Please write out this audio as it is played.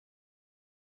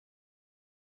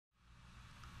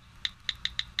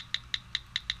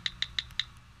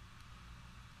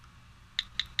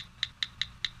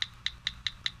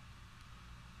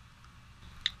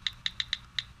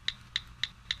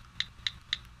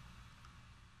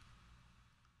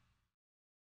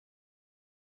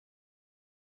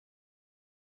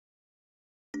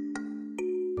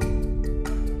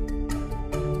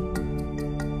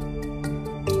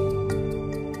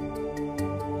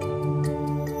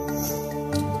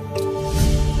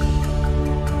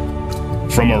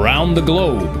from around the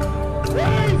globe,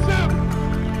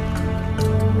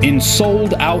 in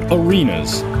sold-out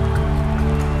arenas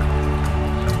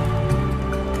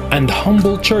and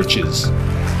humble churches,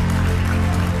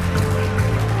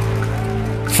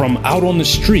 from out on the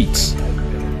streets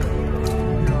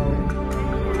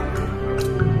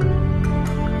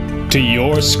to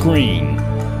your screen.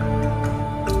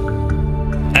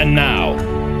 And now,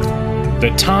 the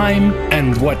time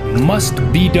and what must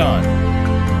be done.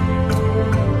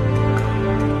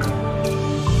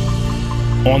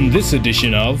 On this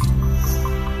edition of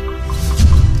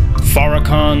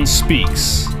Farrakhan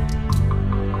Speaks.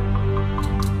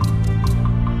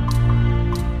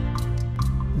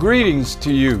 Greetings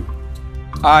to you.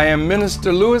 I am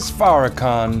Minister Louis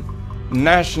Farrakhan,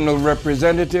 National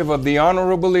Representative of the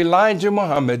Honorable Elijah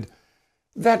Muhammad,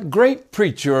 that great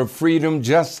preacher of freedom,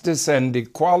 justice, and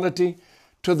equality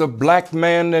to the black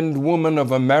man and woman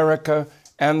of America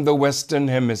and the Western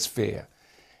Hemisphere,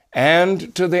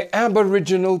 and to the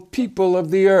aboriginal people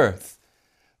of the earth,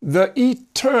 the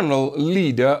eternal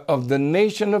leader of the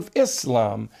Nation of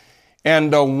Islam,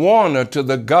 and a warner to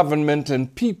the government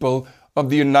and people of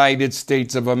the United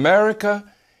States of America,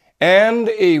 and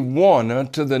a warner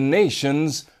to the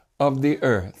nations of the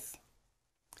earth.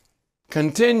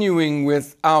 Continuing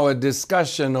with our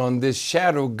discussion on this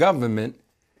shadow government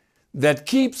that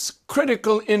keeps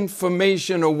critical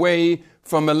information away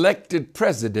from elected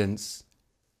presidents,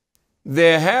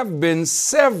 there have been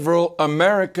several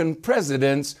American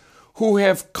presidents who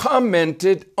have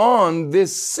commented on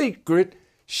this secret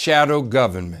shadow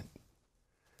government.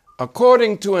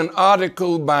 According to an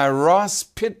article by Ross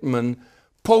Pittman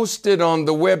posted on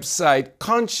the website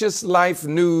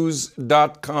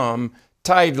ConsciousLifeNews.com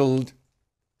titled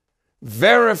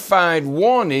 "Verified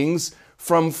Warnings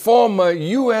from Former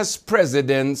U.S.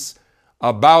 Presidents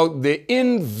About the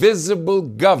Invisible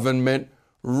Government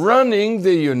Running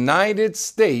the United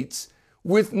States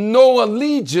with No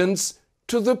Allegiance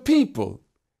to the People,"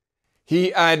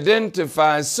 he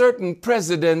identifies certain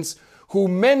presidents who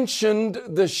mentioned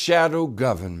the shadow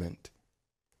government.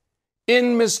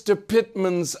 In Mr.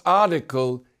 Pittman's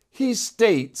article, he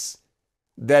states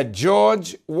that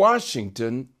George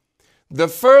Washington, the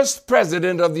first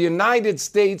president of the United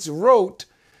States, wrote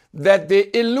that the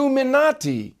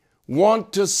Illuminati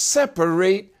want to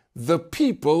separate the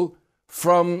people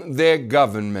from their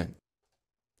government.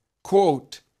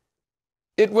 Quote,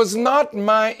 "It was not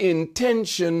my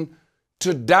intention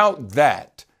to doubt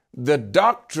that the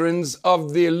doctrines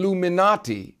of the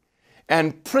Illuminati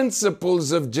and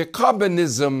principles of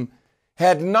Jacobinism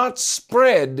had not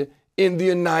spread in the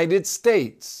United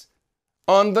States.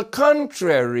 On the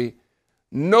contrary,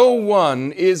 no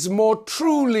one is more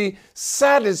truly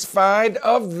satisfied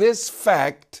of this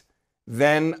fact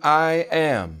than I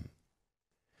am.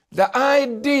 The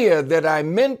idea that I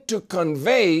meant to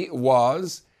convey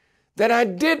was that I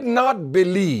did not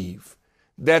believe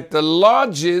that the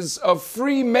lodges of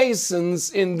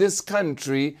Freemasons in this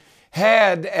country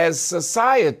had, as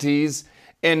societies,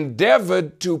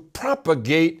 endeavored to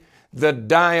propagate the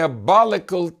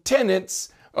diabolical tenets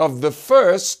of the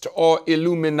first, or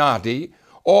Illuminati,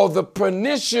 or the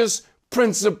pernicious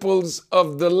principles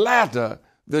of the latter,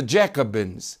 the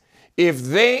Jacobins, if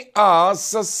they are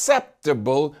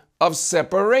susceptible of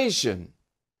separation,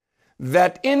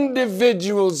 that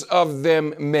individuals of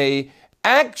them may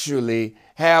actually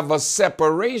have a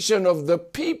separation of the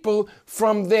people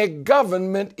from their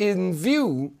government in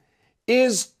view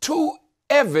is too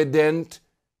evident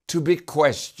to be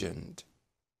questioned."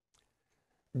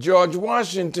 George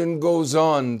Washington goes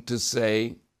on to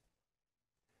say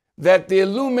that the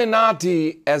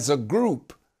Illuminati as a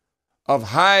group of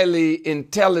highly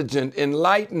intelligent,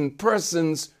 enlightened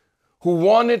persons who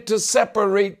wanted to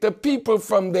separate the people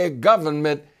from their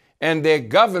government and their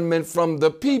government from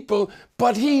the people,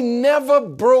 but he never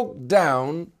broke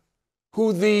down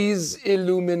who these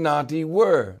Illuminati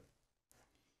were.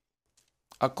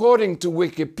 According to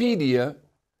Wikipedia,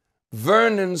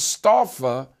 Vernon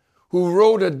Stauffer, who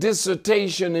wrote a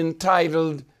dissertation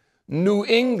entitled "New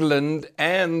England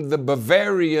and the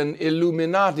Bavarian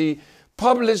Illuminati,"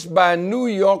 published by New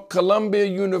York Columbia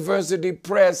University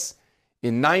Press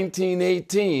in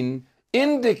 1918,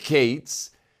 indicates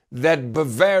that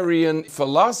Bavarian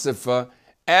philosopher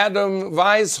Adam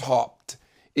Weishaupt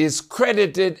is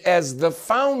credited as the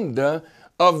founder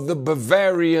of the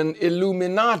Bavarian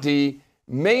Illuminati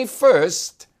May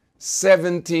 1st,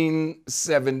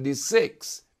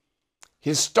 1776.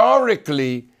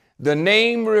 Historically, the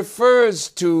name refers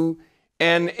to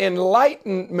an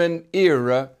Enlightenment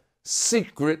era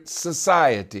secret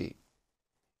society.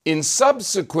 In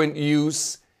subsequent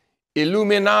use,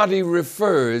 Illuminati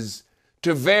refers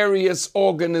to various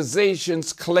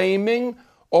organizations claiming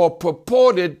or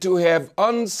purported to have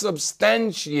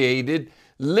unsubstantiated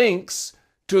links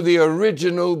to the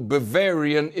original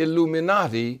Bavarian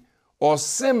Illuminati or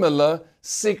similar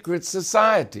secret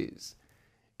societies,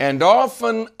 and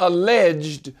often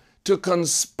alleged to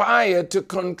conspire to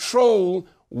control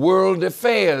world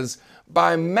affairs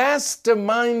by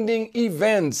masterminding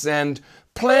events and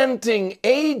planting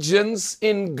agents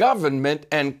in government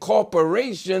and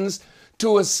corporations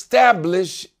to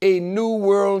establish a new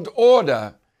world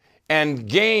order and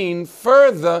gain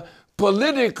further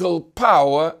political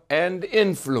power and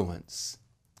influence.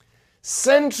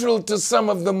 Central to some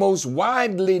of the most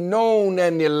widely known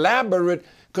and elaborate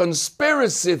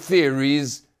conspiracy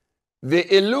theories,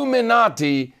 the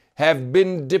Illuminati have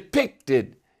been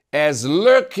depicted as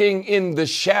lurking in the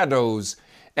shadows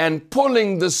and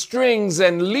pulling the strings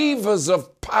and levers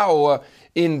of power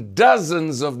in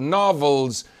dozens of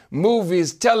novels,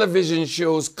 movies, television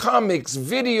shows, comics,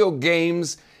 video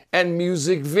games, and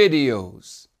music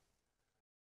videos.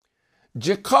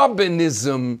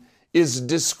 Jacobinism is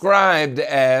described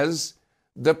as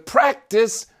the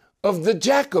practice of the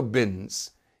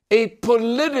Jacobins, a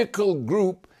political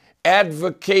group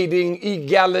advocating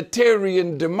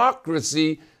egalitarian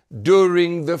democracy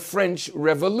during the French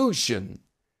Revolution,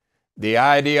 the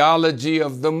ideology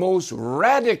of the most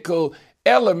radical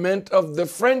element of the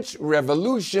French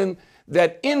Revolution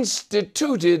that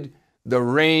instituted the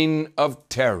Reign of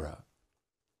Terror.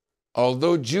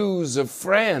 Although Jews of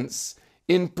France,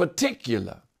 in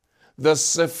particular, the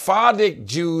Sephardic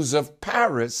Jews of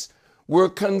Paris, were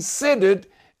considered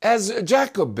as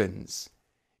Jacobins,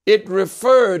 it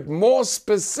referred more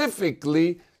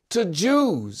specifically to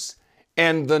Jews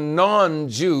and the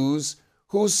non-Jews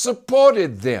who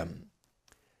supported them.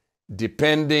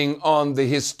 Depending on the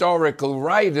historical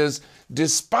writers,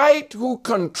 despite who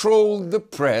controlled the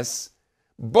press,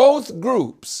 both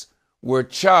groups were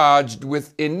charged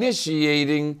with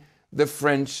initiating the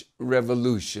French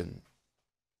Revolution.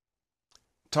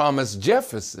 Thomas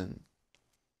Jefferson,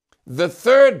 the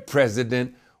third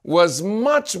president, was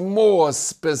much more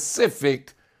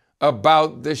specific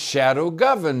about the shadow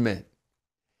government.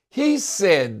 He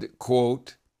said,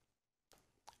 quote,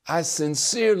 "I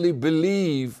sincerely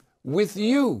believe with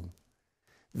you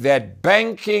that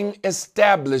banking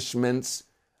establishments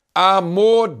are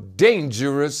more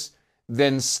dangerous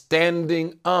than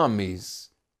standing armies,"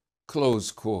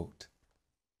 close quote.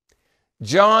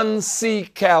 John C.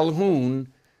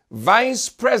 Calhoun, Vice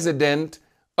President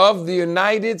of the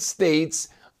United States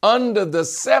under the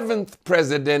 7th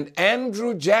President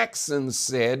Andrew Jackson,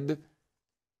 said,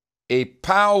 "A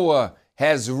power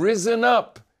has risen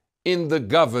up in the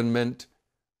government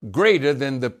greater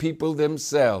than the people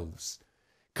themselves,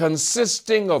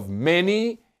 consisting of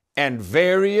many and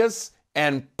various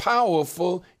and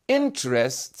powerful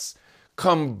interests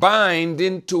combined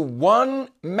into one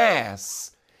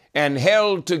mass and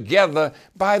held together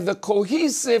by the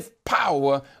cohesive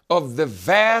power of the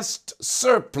vast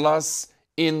surplus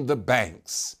in the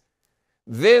banks.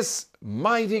 This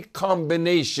mighty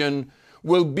combination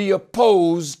will be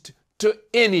opposed to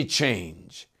any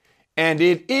change, and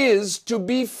it is to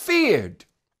be feared.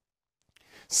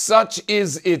 Such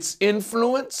is its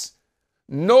influence,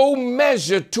 no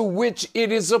measure to which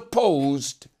it is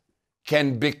opposed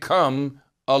can become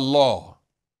a law,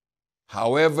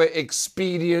 however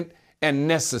expedient and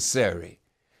necessary,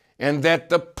 and that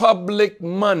the public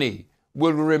money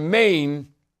will remain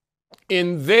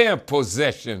in their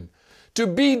possession, to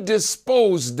be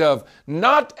disposed of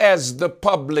not as the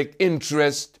public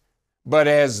interest, but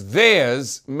as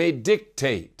theirs may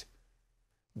dictate.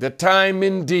 The time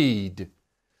indeed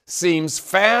seems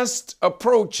fast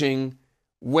approaching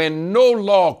when no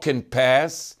law can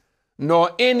pass,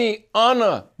 nor any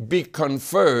honor be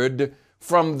conferred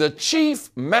from the chief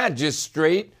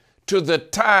magistrate to the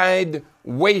tide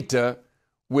waiter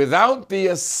without the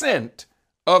assent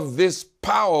of this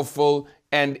powerful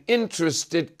and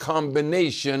interested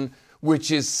combination, which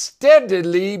is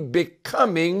steadily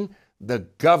becoming the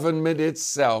government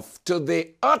itself, to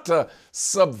the utter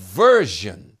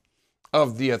subversion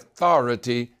of the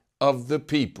authority of the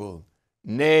people.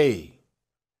 Nay,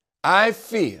 I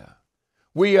fear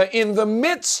we are in the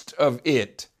midst of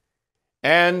it,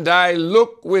 and I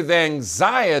look with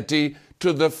anxiety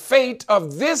to the fate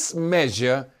of this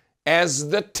measure as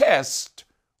the test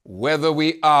whether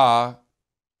we are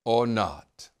or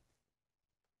not.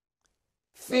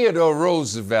 Theodore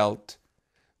Roosevelt,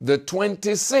 the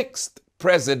 26th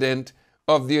President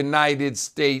of the United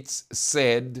States,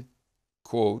 said,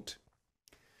 quote,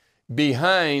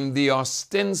 behind the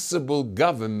ostensible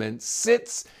government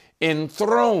sits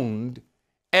enthroned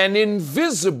an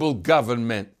invisible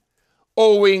government,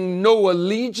 owing no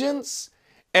allegiance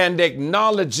and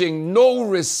acknowledging no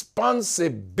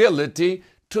responsibility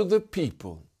to the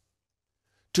people.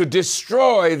 To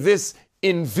destroy this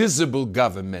invisible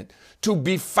government, to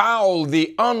befoul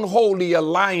the unholy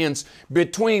alliance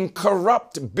between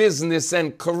corrupt business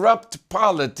and corrupt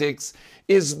politics,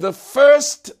 is the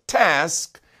first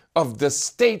task of the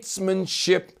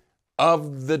statesmanship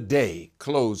of the day.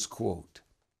 Close quote.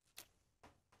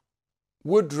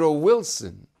 Woodrow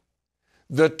Wilson,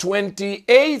 the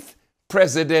 28th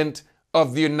President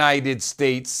of the United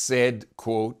States, said,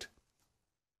 quote,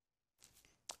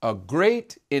 "A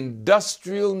great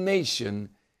industrial nation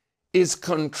is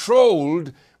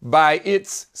controlled by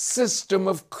its system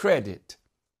of credit.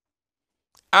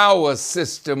 Our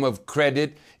system of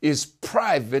credit is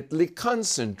privately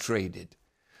concentrated.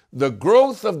 The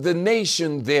growth of the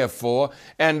nation, therefore,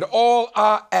 and all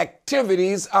our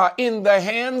activities are in the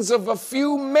hands of a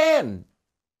few men.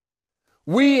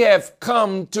 We have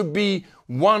come to be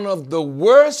one of the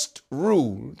worst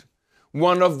ruled,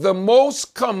 one of the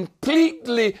most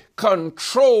completely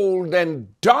controlled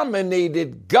and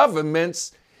dominated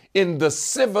governments in the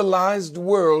civilized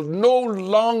world. No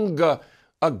longer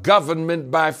a government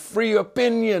by free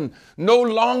opinion, no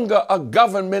longer a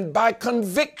government by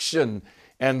conviction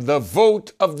and the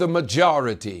vote of the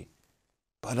majority,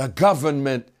 but a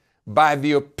government by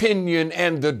the opinion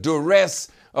and the duress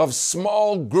of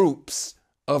small groups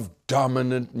of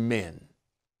dominant men.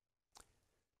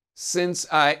 Since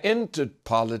I entered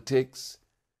politics,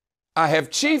 I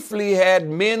have chiefly had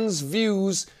men's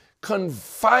views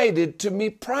confided to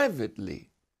me privately.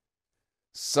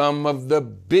 Some of the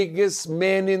biggest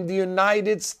men in the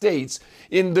United States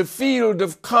in the field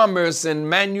of commerce and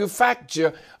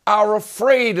manufacture are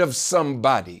afraid of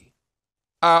somebody,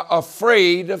 are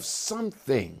afraid of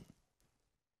something.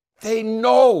 They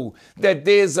know that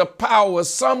there's a power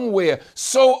somewhere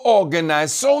so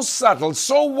organized, so subtle,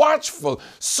 so watchful,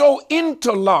 so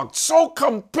interlocked, so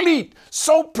complete,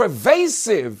 so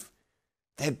pervasive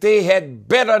that they had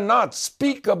better not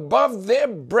speak above their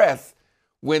breath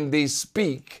when they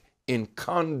speak in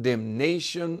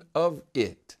condemnation of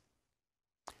it.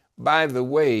 By the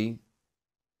way,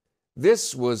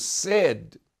 this was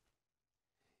said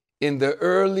in the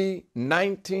early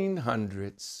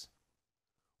 1900s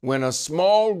when a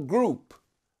small group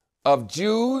of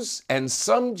Jews and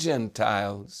some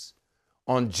Gentiles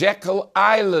on Jekyll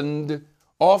Island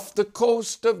off the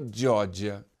coast of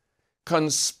Georgia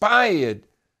conspired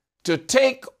to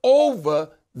take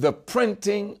over the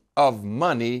printing of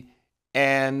money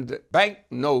and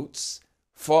banknotes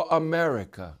for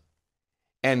America.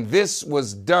 And this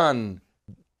was done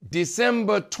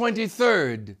December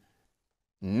 23rd,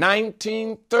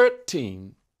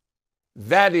 1913.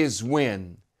 That is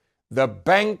when the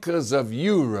bankers of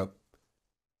Europe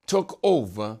took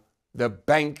over the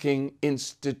banking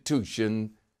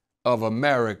institution of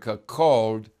America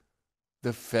called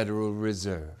the Federal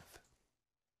Reserve.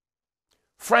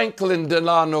 Franklin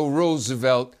Delano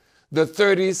Roosevelt, the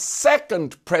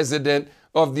 32nd President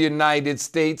of the United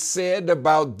States, said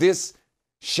about this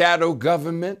shadow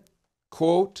government,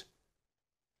 quote,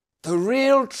 "The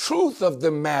real truth of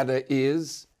the matter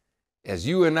is, as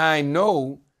you and I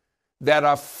know, that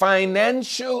a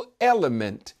financial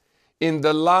element in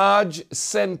the large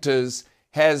centers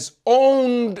has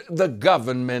owned the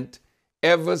government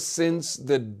ever since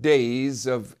the days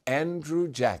of Andrew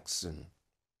Jackson."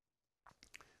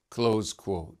 Close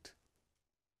quote.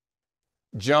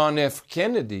 John F.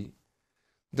 Kennedy,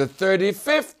 the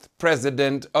 35th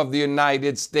President of the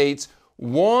United States,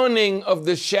 warning of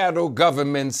the shadow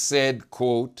government, said,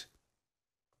 quote,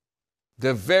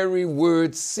 "The very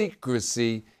word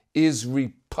secrecy is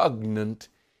repugnant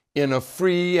in a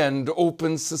free and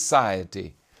open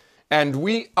society, and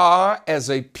we are, as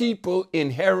a people,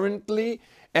 inherently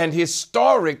and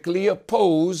historically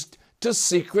opposed to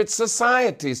secret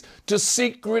societies, to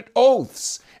secret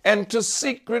oaths, and to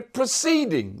secret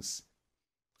proceedings.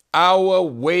 Our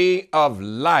way of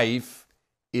life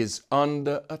is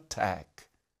under attack.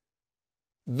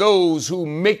 Those who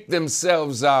make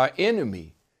themselves our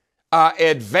enemy are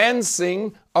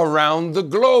advancing around the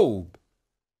globe.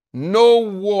 No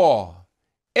war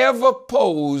ever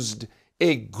posed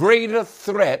a greater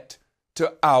threat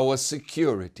to our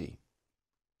security.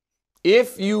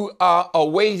 If you are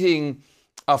awaiting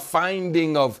a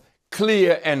finding of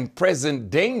clear and present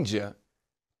danger,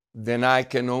 then I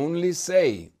can only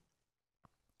say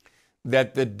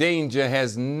that the danger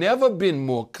has never been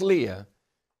more clear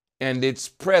and its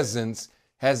presence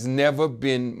has never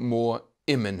been more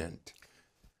imminent.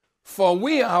 For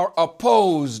we are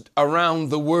opposed around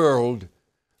the world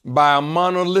by a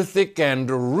monolithic and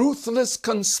ruthless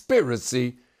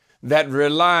conspiracy that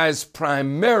relies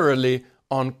primarily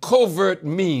on covert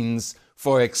means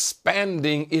for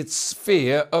expanding its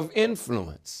sphere of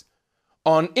influence,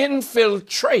 on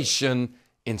infiltration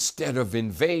instead of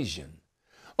invasion,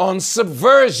 on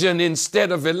subversion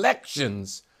instead of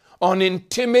elections, on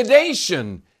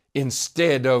intimidation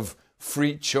instead of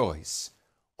free choice,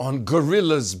 on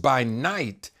guerrillas by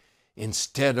night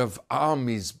instead of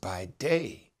armies by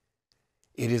day.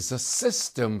 It is a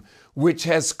system which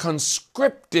has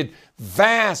conscripted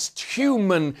vast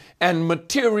human and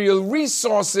material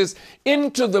resources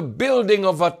into the building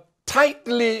of a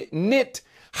tightly knit,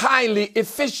 highly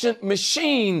efficient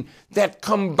machine that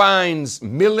combines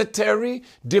military,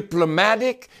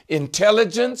 diplomatic,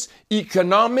 intelligence,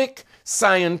 economic,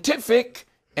 scientific,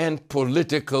 and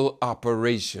political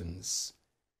operations.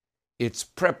 Its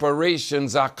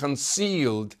preparations are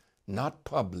concealed, not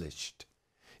published.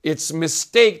 Its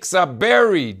mistakes are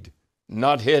buried,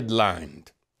 not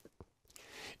headlined.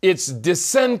 Its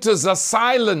dissenters are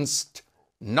silenced,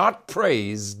 not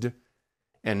praised,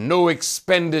 and no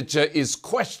expenditure is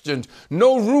questioned,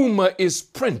 no rumor is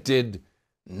printed,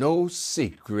 no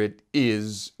secret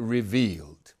is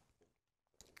revealed.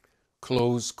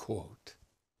 Close quote.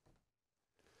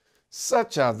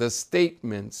 Such are the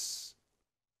statements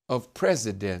of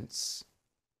presidents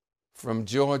from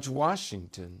George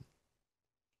Washington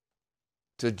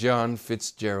to John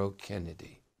Fitzgerald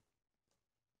Kennedy.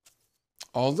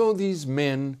 Although these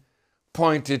men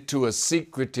pointed to a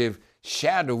secretive,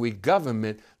 shadowy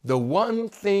government, the one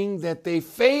thing that they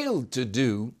failed to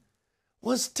do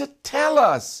was to tell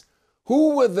us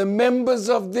who were the members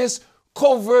of this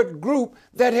covert group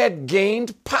that had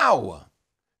gained power.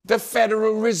 The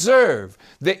Federal Reserve,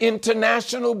 the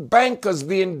international bankers,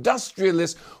 the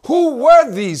industrialists. Who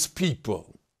were these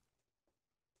people?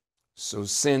 So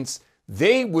since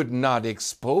they would not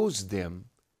expose them,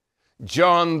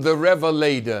 John the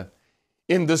Revelator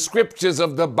in the scriptures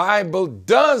of the Bible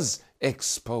does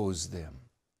expose them.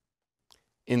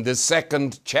 In the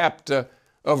 2nd chapter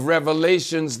of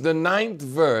Revelations, the 9th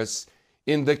verse,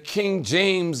 in the King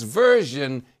James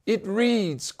Version, it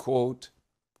reads, quote,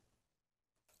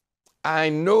 I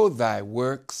know thy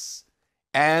works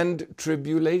and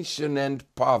tribulation and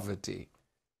poverty,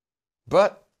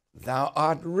 but thou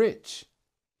art rich.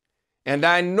 And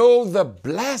I know the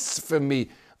blasphemy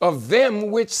of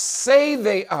them which say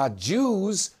they are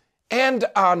Jews and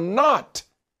are not,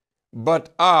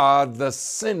 but are the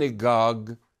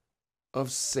synagogue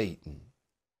of Satan.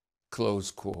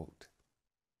 Close quote.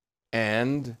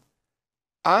 And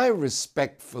I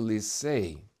respectfully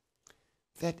say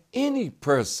that any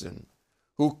person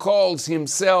who calls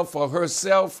himself or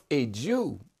herself a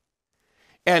Jew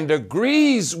and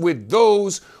agrees with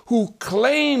those who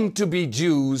claim to be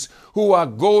Jews, who are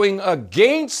going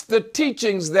against the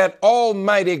teachings that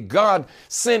Almighty God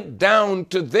sent down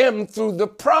to them through the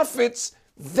prophets,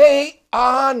 they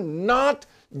are not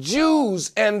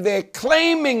Jews, and their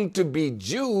claiming to be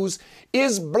Jews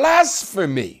is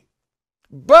blasphemy.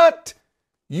 But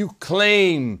you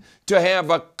claim to have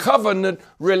a covenant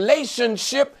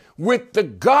relationship with the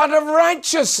God of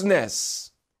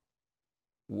righteousness.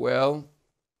 Well,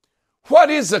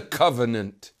 what is a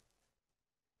covenant?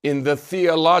 In the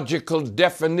theological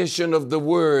definition of the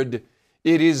word,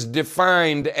 it is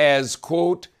defined as,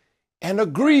 quote, an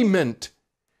agreement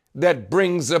that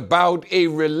brings about a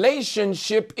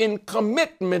relationship in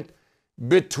commitment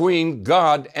between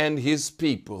God and his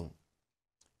people.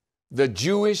 The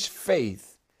Jewish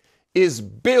faith is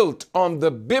built on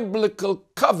the biblical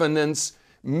covenants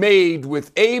made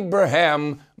with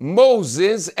Abraham,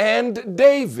 Moses, and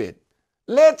David.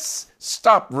 Let's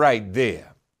stop right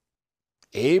there.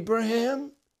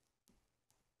 Abraham?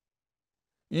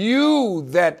 You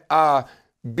that are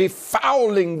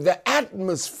befouling the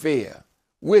atmosphere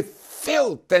with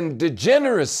filth and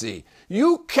degeneracy,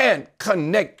 you can't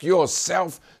connect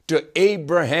yourself to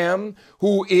Abraham,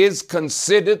 who is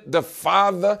considered the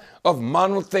father of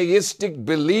monotheistic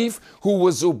belief, who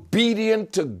was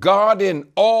obedient to God in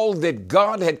all that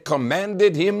God had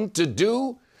commanded him to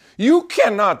do. You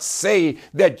cannot say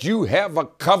that you have a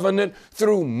covenant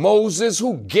through Moses,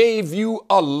 who gave you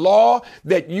a law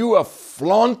that you are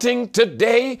flaunting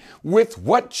today with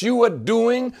what you are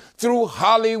doing through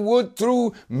Hollywood,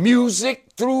 through music,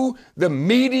 through the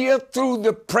media, through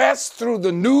the press, through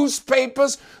the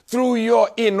newspapers, through your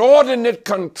inordinate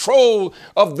control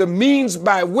of the means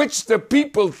by which the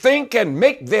people think and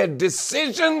make their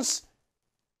decisions.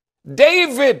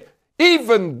 David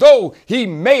Even though he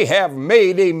may have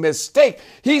made a mistake,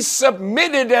 he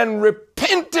submitted and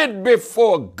repented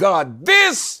before God.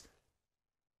 This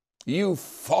you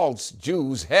false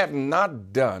Jews have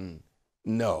not done.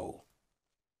 No,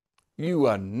 you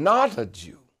are not a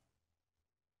Jew.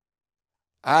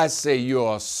 I say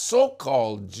you're a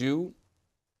so-called Jew.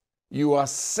 You are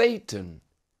Satan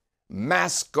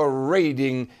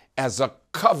masquerading as a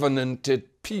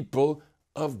covenanted people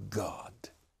of God.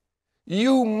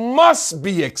 You must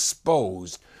be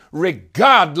exposed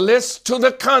regardless to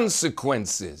the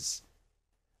consequences.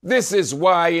 This is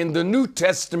why in the New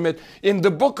Testament, in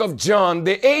the book of John,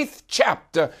 the 8th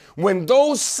chapter, when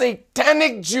those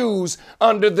satanic Jews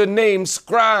under the name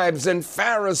scribes and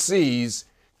Pharisees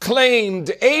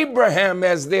claimed Abraham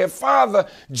as their father,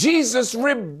 Jesus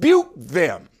rebuked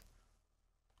them.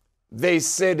 They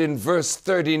said in verse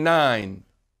 39,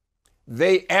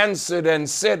 they answered and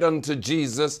said unto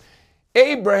Jesus,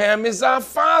 Abraham is our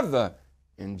father.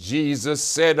 And Jesus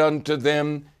said unto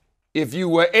them, if you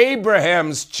were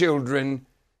Abraham's children,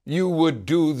 you would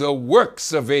do the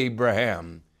works of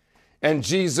Abraham. And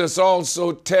Jesus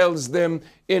also tells them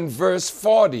in verse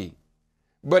 40,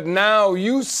 but now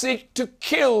you seek to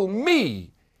kill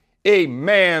me, a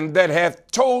man that hath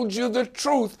told you the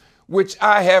truth, which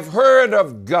I have heard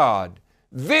of God.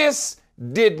 This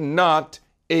did not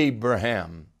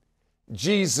Abraham.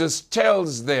 Jesus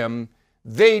tells them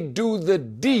they do the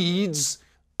deeds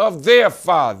of their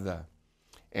father.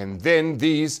 And then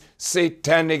these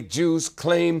satanic Jews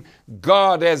claim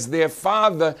God as their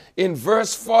father in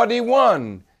verse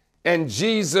 41. And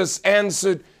Jesus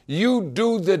answered, you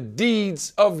do the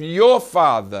deeds of your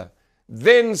father.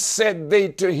 Then said they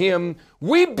to him,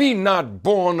 we be not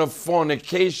born of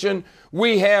fornication.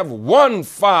 We have one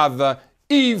Father,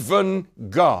 even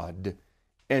God.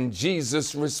 And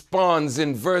Jesus responds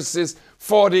in verses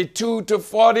 42 to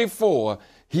 44.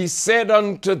 He said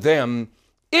unto them,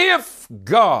 if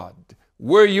God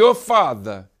were your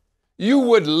father, you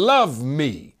would love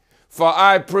me, for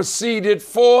I proceeded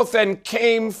forth and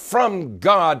came from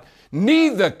God.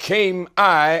 Neither came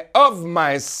I of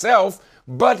myself,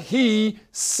 but he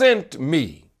sent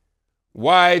me.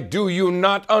 Why do you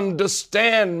not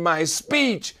understand my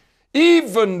speech,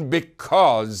 even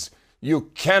because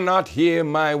you cannot hear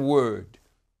my word?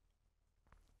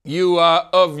 You are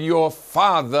of your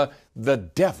father, the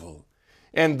devil,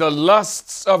 and the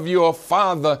lusts of your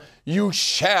father you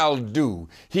shall do.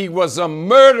 He was a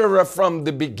murderer from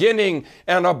the beginning,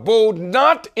 and abode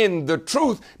not in the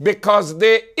truth, because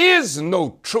there is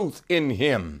no truth in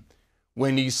him.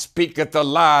 When he speaketh a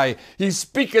lie, he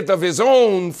speaketh of his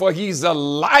own, for he's a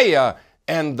liar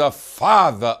and the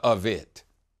father of it.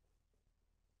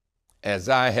 As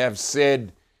I have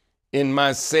said in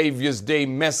my Savior's Day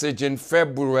message in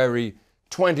February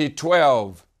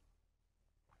 2012,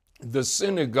 the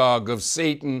synagogue of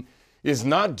Satan is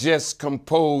not just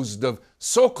composed of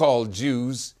so-called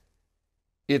Jews,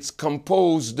 it's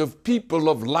composed of people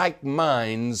of like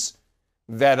minds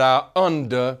that are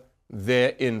under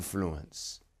their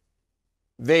influence.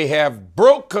 They have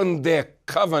broken their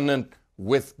covenant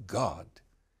with God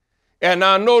and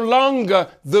are no longer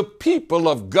the people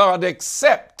of God,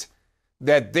 except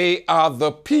that they are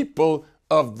the people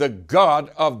of the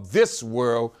God of this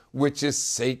world, which is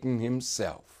Satan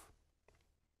himself.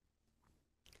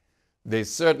 They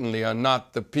certainly are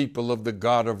not the people of the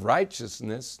God of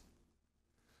righteousness.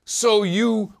 So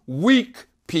you weak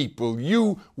people,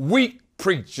 you weak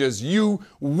preachers, you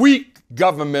weak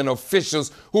government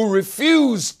officials who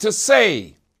refuse to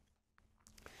say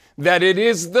that it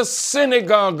is the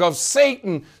synagogue of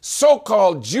Satan,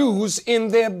 so-called Jews, in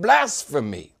their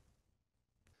blasphemy,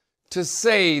 to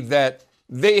say that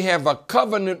they have a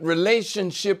covenant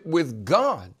relationship with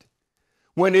God,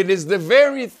 when it is the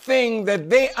very thing that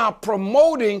they are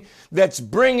promoting that's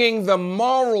bringing the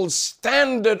moral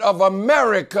standard of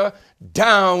America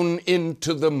down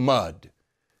into the mud.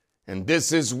 And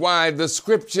this is why the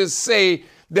scriptures say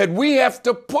that we have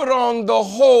to put on the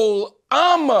whole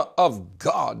armor of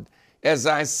God, as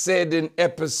I said in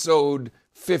episode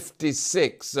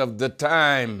 56 of The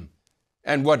Time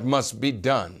and What Must Be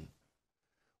Done.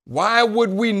 Why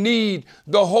would we need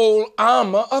the whole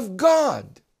armor of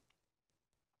God?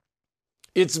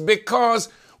 It's because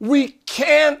we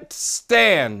can't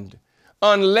stand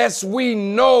unless we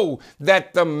know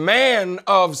that the man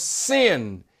of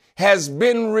sin has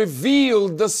been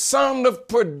revealed, the son of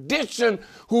perdition,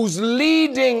 who's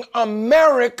leading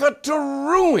America to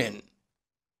ruin.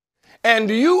 And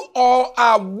you all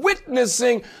are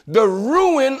witnessing the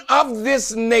ruin of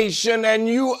this nation, and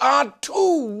you are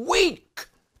too weak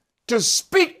to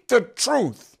speak the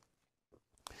truth.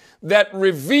 that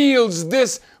reveals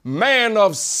this man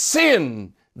of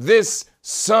sin, this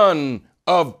son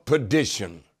of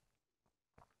perdition.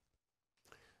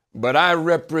 But I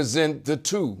represent the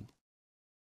two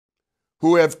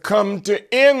who have come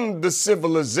to end the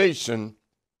civilization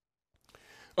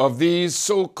of these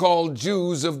so-called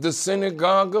Jews of the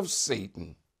synagogue of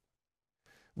Satan.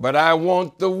 But I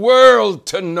want the world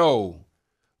to know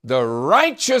the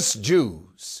righteous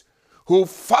Jews who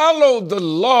follow the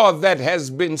law that has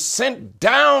been sent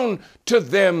down to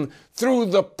them through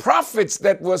the prophets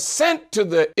that were sent to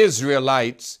the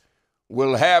Israelites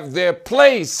will have their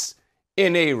place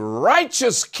in a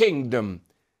righteous kingdom,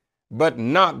 but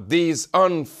not these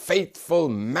unfaithful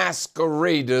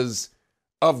masqueraders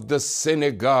of the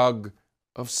synagogue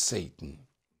of Satan.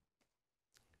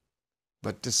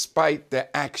 But despite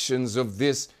the actions of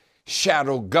this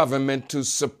shadow government to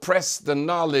suppress the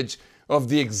knowledge of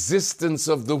the existence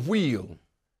of the wheel,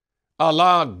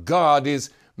 Allah God is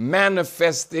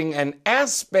manifesting an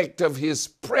aspect of His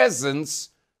presence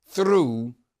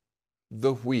through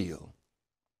the wheel.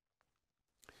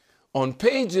 On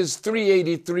pages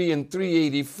 383 and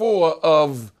 384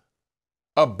 of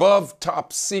Above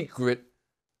Top Secret,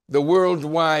 the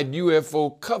Worldwide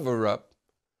UFO Cover-Up,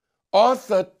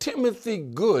 author Timothy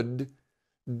Good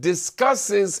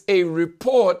discusses a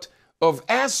report of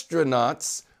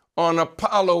astronauts on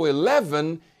Apollo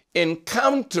 11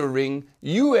 encountering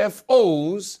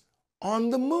UFOs on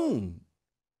the moon.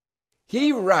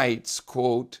 He writes,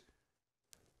 quote,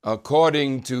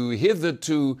 according to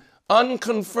hitherto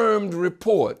unconfirmed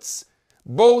reports,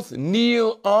 both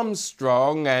Neil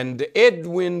Armstrong and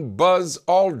Edwin Buzz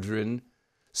Aldrin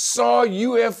saw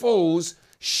UFOs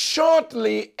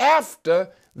shortly after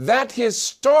that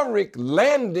historic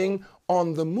landing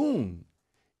on the moon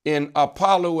in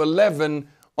Apollo 11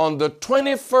 on the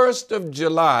 21st of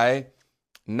July,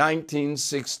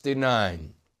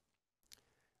 1969.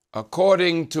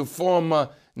 According to former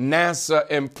NASA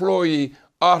employee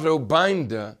Otto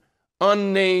Binder,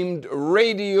 unnamed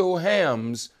radio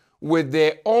hams with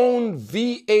their own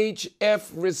VHF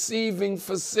receiving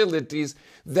facilities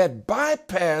that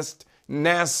bypassed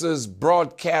NASA's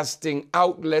broadcasting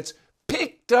outlets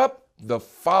picked up the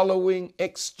following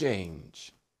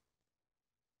exchange.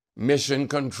 Mission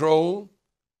Control,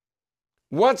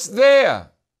 what's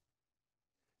there?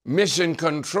 Mission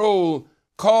Control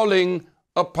calling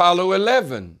Apollo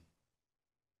 11.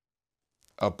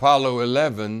 Apollo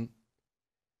 11,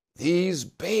 these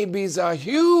babies are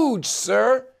huge,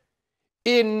 sir.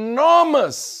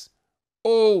 Enormous.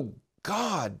 Oh,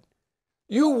 God,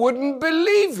 you wouldn't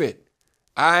believe it.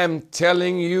 I'm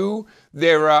telling you,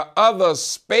 there are other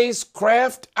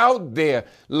spacecraft out there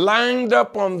lined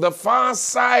up on the far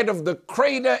side of the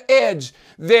crater edge.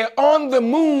 They're on the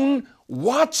moon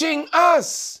watching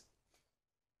us.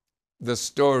 The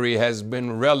story has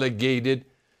been relegated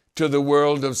to the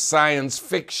world of science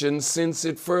fiction since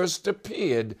it first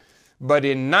appeared. But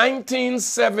in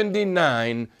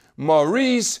 1979,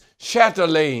 Maurice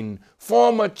Chatelain,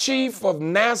 former chief of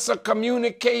NASA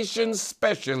communications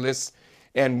specialists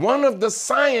and one of the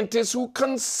scientists who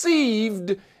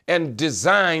conceived and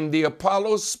designed the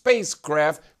Apollo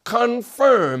spacecraft,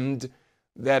 confirmed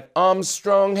that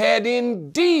Armstrong had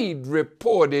indeed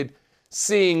reported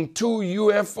seeing two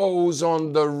UFOs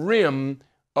on the rim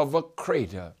of a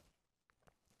crater.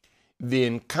 The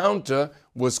encounter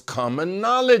was common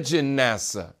knowledge in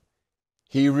NASA,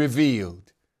 he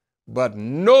revealed, but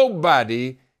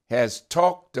nobody has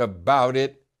talked about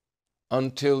it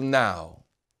until now.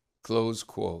 Close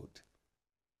quote.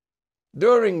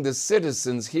 During the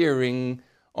citizens' hearing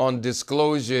on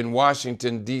disclosure in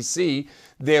Washington, D.C.,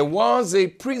 there was a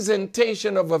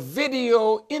presentation of a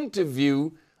video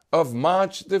interview of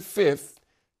March the 5th,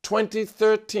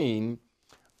 2013,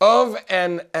 of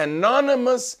an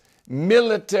anonymous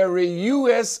military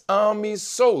U.S. Army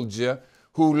soldier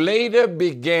who later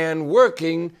began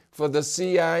working for the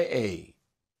CIA.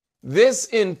 This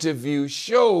interview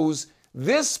shows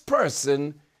this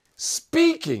person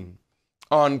speaking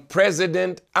on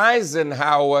President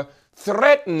Eisenhower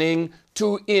threatening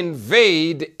to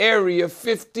invade Area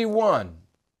 51.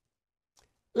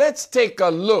 Let's take a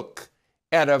look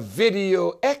at a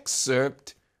video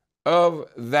excerpt of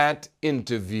that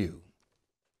interview.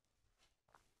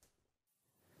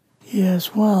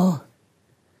 Yes, well,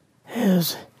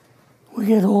 as we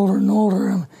get older and older,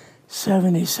 I'm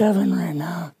 77 right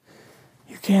now.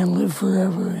 You can't live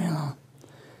forever, you know.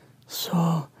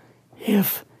 So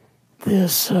if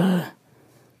this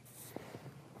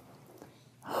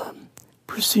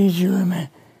procedure I'm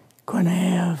going to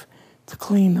have to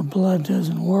clean the blood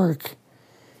doesn't work,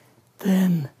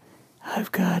 then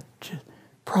I've got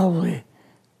probably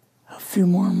a few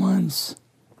more months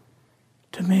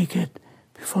to make it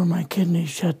before my kidneys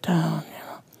shut down, you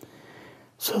know.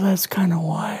 So that's kind of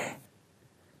why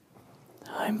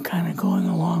I'm kind of going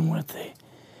along with the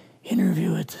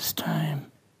interview at this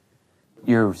time.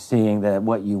 You're seeing that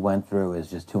what you went through is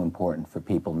just too important for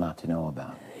people not to know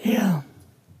about. Yeah.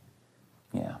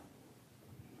 Yeah.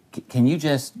 Can you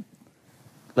just,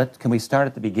 can we start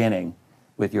at the beginning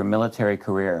with your military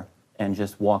career and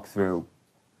just walk through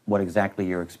what exactly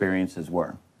your experiences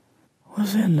were?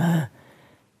 Was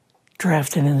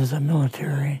drafted into the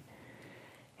military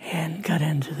and got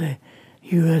into the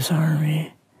U.S.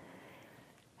 Army.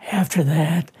 After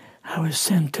that, I was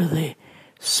sent to the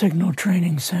Signal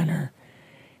Training Center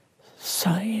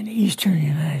in eastern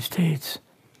United States.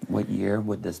 What year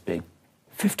would this be?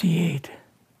 58.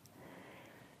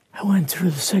 I went through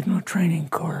the Signal Training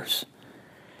course.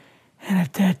 And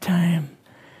at that time,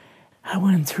 I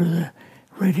went through the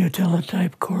radio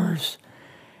teletype course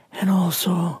and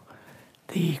also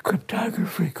the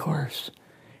cryptography course,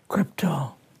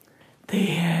 crypto. They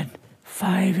had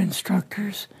 5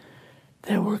 instructors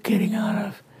that were getting out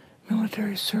of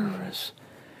military service.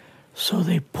 So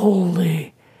they pulled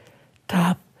the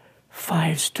top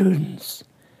 5 students,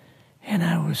 and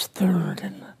I was 3rd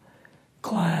in the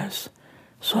class.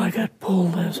 So I got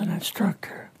pulled as an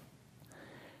instructor.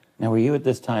 Now, were you at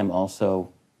this time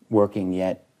also working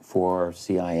yet for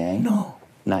CIA? No.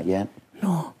 Not yet?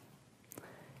 No.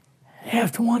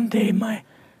 After one day, my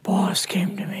boss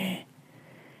came to me,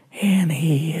 and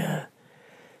he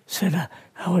said,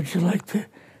 how would you like to,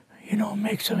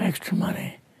 make some extra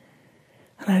money?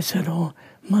 And I said, oh,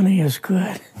 money is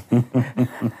good.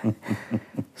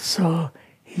 So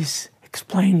he's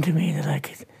explained to me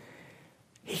that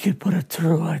he could put it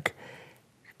through. I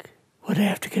would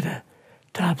have to get a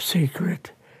top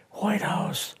secret White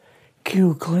House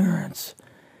Q clearance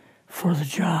for the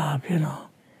job,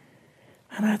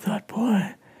 And I thought,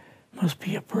 boy, must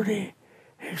be a pretty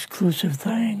exclusive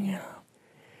thing,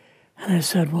 And I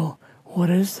said, well, what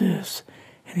is this?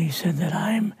 And he said that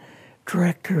I'm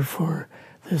director for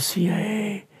the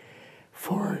CIA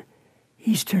for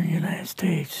Eastern United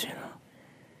States,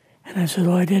 And I said,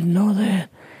 oh, I didn't know that.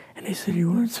 And he said,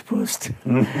 you weren't supposed to.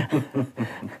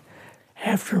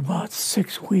 After about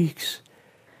 6 weeks,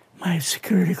 my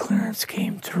security clearance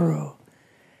came through,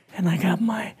 and I got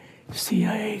my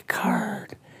CIA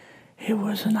card. It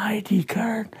was an ID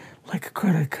card, like a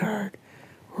credit card,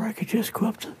 where I could just go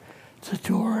up to the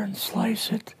door and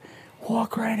slice it,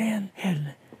 walk right in.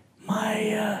 And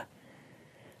my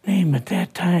name at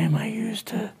that time, I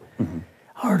used a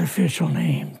artificial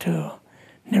name too.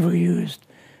 Never used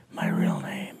my real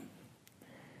name.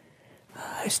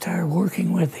 I started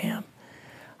working with him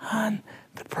on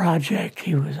the project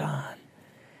he was on,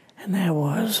 and that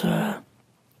was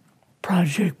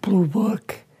Project Blue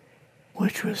Book,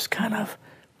 which was kind of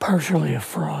partially a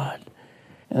fraud.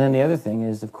 And then the other thing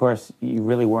is, of course, you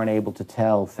really weren't able to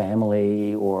tell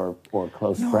family or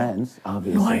close friends,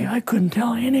 obviously. No, I couldn't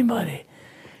tell anybody.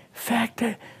 In fact,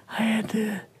 I had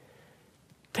to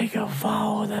take a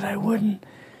vow that I wouldn't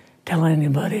tell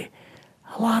anybody.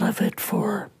 A lot of it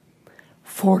for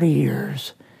 40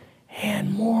 years,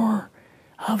 and more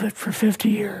of it for 50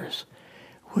 years,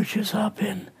 which is up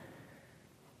in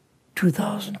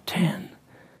 2010.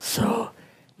 So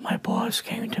my boss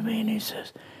came to me and he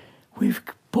says, we've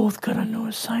both got a new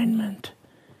assignment.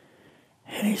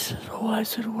 And he says, oh, I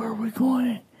said, where are we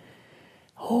going?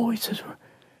 Oh, he says, we're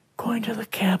going to the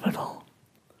Capitol.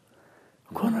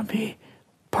 We're going to be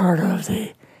part of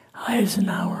the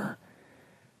Eisenhower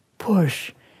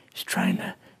push. He's trying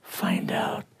to find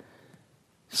out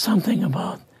something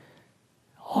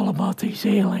all about these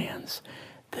aliens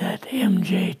that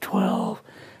MJ-12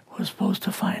 was supposed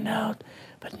to find out,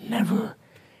 but never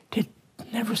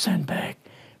sent back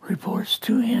reports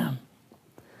to him.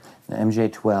 The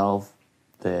MJ-12,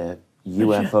 the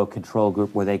UFO control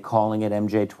group, were they calling it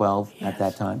MJ-12 Yes. at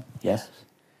that time? Yes.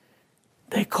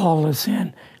 They called us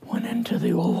in, went into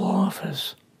the Oval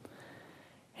Office,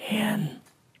 and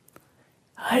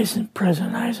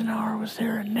President Eisenhower was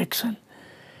there and Nixon,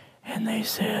 and they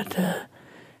said,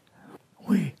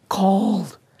 we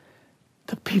called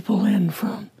the people in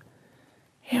from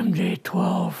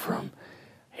MJ-12 from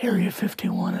Area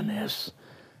 51 and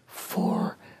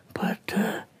S4, but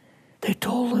they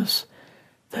told us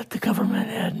that the government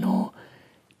had no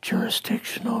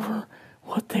jurisdiction over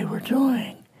what they were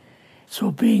doing. So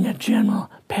being a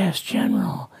past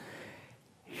general,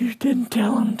 you didn't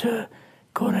tell them to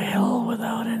go to hell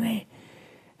without any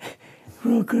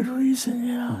real good reason,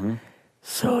 Mm-hmm.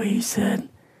 So he said,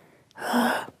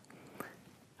 I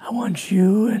want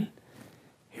you and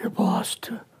your boss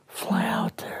to fly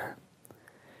out there.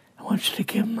 I want you to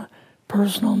give him a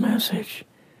personal message.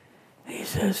 And he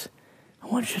says, I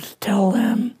want you to tell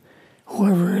them,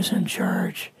 whoever is in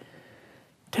charge,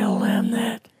 tell them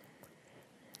that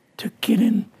to get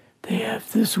in, they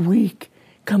have this week,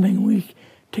 coming week,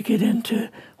 to get into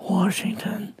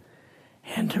Washington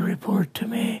and to report to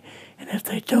me. And if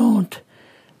they don't,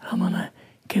 I'm going to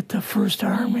get the 1st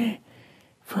Army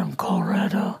from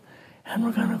Colorado, and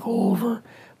we're going to go over.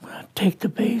 I'm going to take the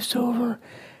base over.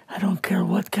 I don't care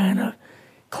what kind of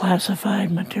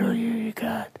classified material you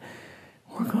got.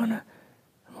 We're going to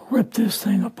rip this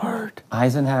thing apart.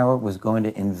 Eisenhower was going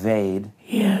to invade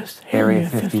Yes, Area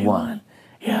 51.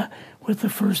 Yeah, with the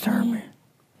 1st Army.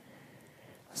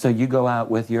 So you go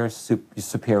out with your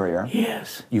superior.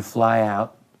 Yes. You fly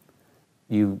out.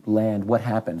 You land. What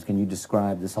happens? Can you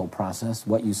describe this whole process?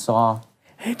 What you saw?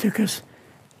 It took us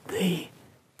the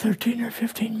 13 or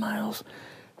 15 miles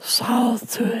south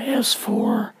to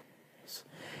S4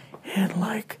 and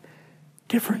like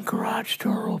different garage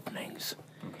door openings.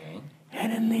 Okay.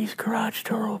 And in these garage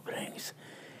door openings,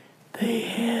 they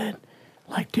had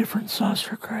like different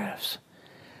saucer crafts.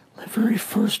 The very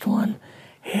first one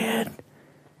had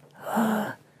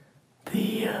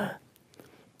the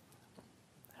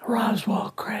Roswell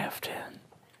craft in.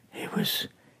 It was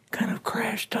kind of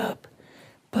crashed up,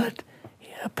 but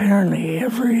apparently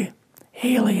every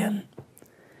alien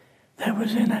that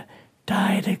was in it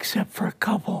died except for a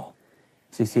couple.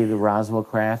 So you see the Roswell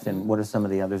craft, and what are some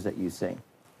of the others that you see?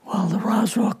 Well, the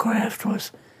Roswell craft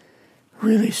was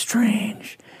really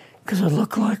strange because it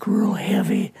looked like real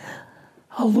heavy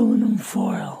aluminum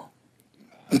foil.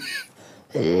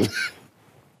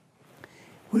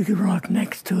 We could rock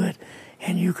next to it,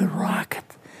 and you could rock it.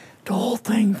 The whole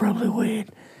thing probably weighed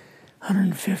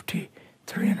 150,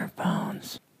 300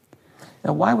 pounds.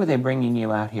 Now, why were they bringing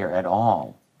you out here at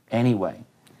all, anyway,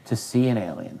 to see an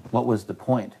alien? What was the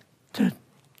point? To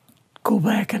go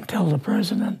back and tell the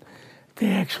president they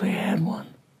actually had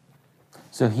one.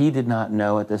 So he did not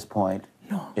know at this point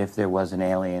No, if there was an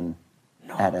alien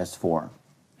No. at S4.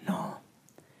 no.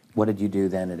 What did you do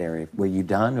then at Area? Were you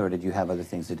done, or did you have other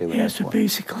things to do at Yeah, S4? so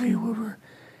basically we were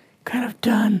kind of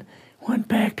done, went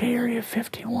back to Area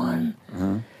 51.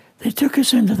 Mm-hmm. They took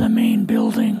us into the main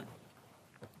building,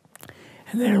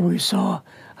 and there we saw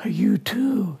a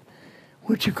U-2,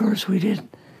 which of course we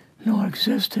didn't know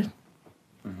existed.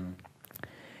 Mm-hmm.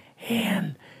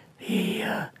 And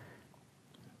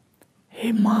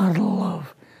a model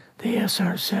of the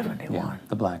SR-71. Yeah,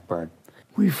 the Blackbird.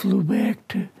 We flew back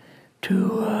to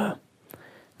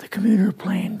the commuter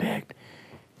plane back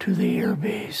to the air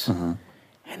base, and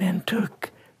then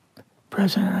took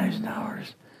President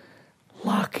Eisenhower's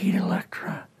Lockheed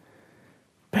Electra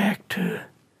back to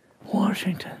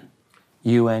Washington.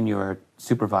 You and your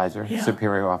supervisor, Yeah.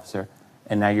 superior officer,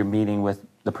 and now you're meeting with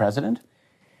the president?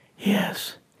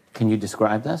 Yes. Can you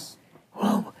describe this?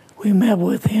 Well, we met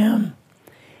with him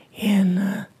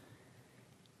in,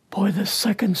 the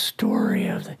second story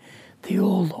of the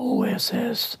old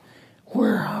OSS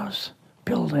warehouse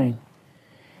building.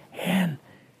 And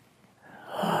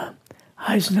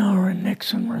Eisenhower and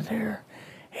Nixon were there,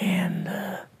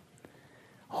 and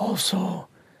also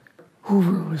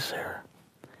Hoover was there.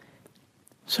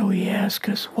 So he asked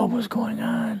us what was going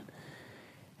on,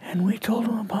 and we told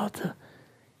him about the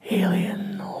alien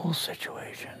and the whole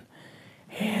situation,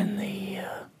 and the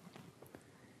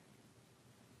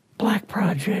black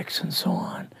projects and so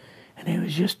on, and he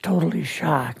was just totally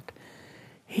shocked.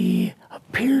 He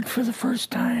appeared for the first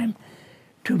time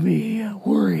to be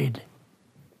worried,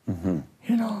 you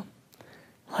know,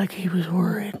 like he was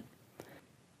worried.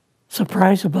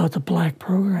 Surprised about the black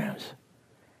programs.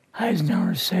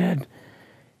 Eisenhower said,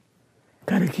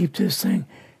 got to keep this thing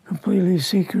completely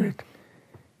secret.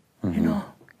 You know,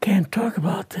 can't talk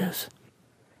about this.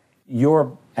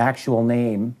 Your actual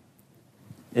name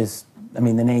is, the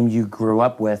name you grew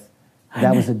up with,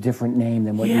 that was a different name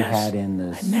than what you Yes. had in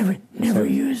the... I never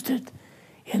used it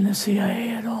in the CIA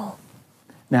at all.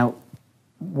 Now,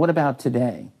 what about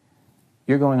today?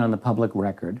 You're going on the public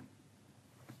record,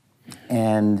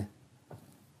 and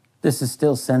this is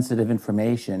still sensitive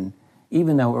information,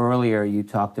 even though earlier you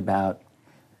talked about,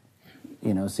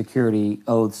 security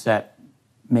oaths that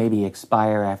maybe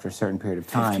expire after a certain period of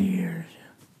 50 time, years.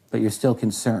 but you're still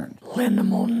concerned. Linda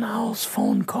Moulton Howell's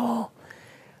phone call,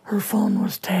 her phone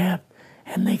was tapped,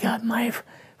 and they got my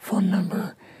phone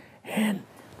number, and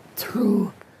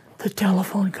through the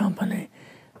telephone company,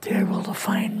 they were able to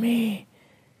find me,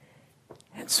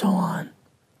 and so on.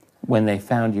 When they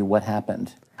found you, what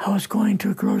happened? I was going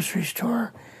to a grocery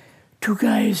store, two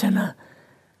guys in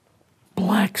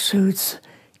black suits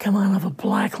come out of a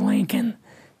black Lincoln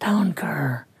town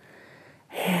car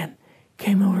and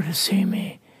came over to see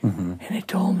me. And he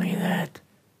told me that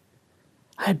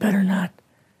I better not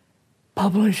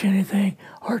publish anything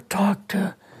or talk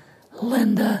to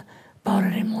Linda about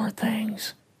any more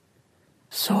things.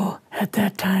 So at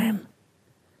that time,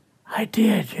 I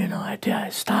did, I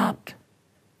stopped.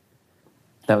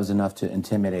 That was enough to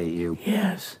intimidate you.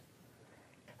 Yes.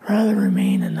 Rather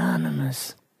remain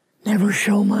anonymous. Never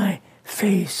show my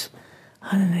face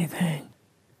on anything.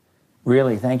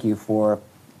 Really, thank you for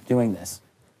doing this.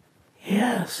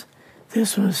 Yes,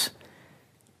 this was,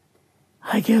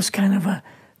 I guess, kind of a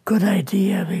good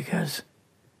idea because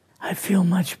I feel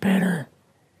much better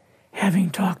having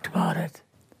talked about it.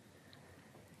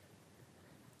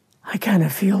 I kind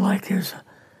of feel like there's a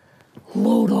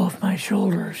load off my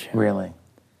shoulders. Really?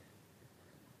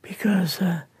 Because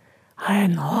I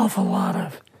had an awful lot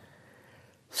of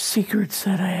secrets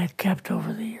that I had kept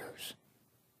over the years.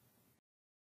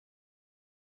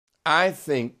 I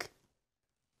think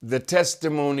the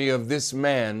testimony of this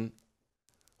man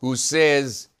who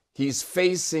says he's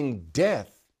facing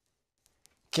death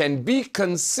can be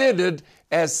considered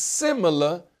as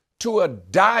similar to a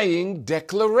dying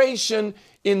declaration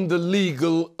in the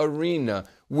legal arena,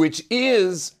 which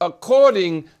is,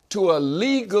 according to a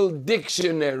legal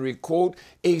dictionary quote,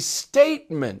 a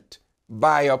statement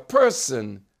by a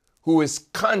person who is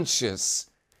conscious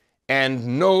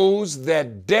and knows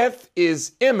that death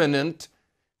is imminent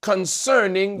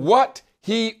concerning what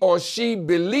he or she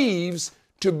believes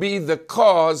to be the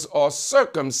cause or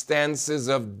circumstances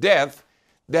of death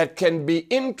that can be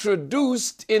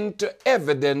introduced into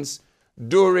evidence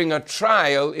during a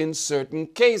trial in certain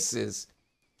cases.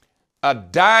 A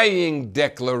dying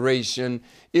declaration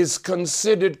is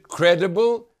considered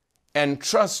credible and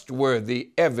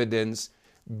trustworthy evidence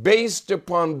based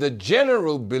upon the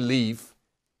general belief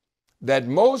that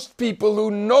most people who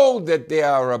know that they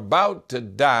are about to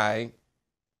die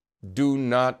do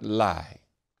not lie.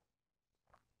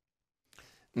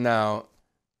 Now,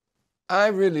 I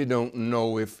really don't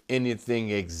know if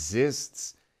anything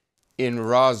exists in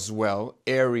Roswell,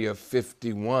 Area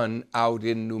 51, out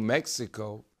in New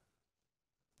Mexico.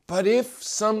 But if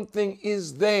something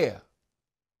is there,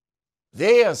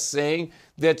 they are saying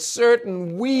that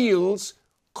certain wheels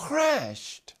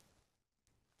crashed.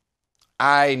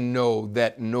 I know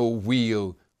that no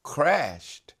wheel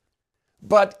crashed.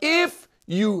 But if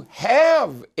you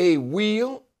have a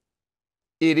wheel,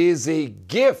 it is a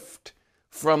gift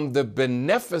from the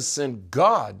beneficent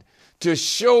God to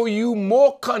show you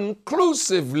more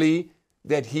conclusively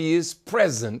that He is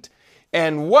present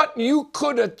and what you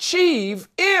could achieve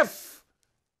if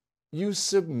you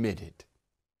submitted.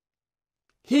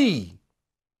 He,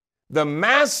 the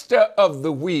master of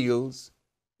the wheels,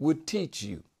 would teach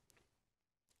you.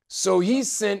 So He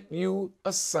sent you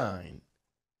a sign.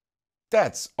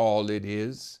 That's all it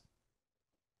is.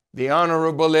 The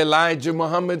Honorable Elijah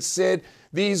Muhammad said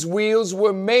these wheels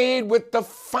were made with the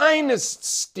finest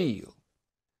steel.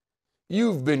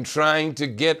 You've been trying to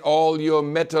get all your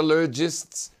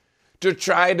metallurgists to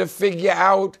try to figure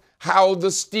out how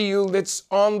the steel that's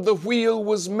on the wheel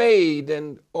was made.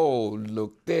 And oh,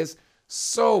 look, there's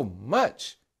so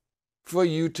much for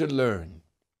you to learn.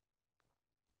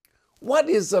 What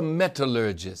is a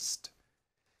metallurgist?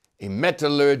 A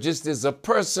metallurgist is a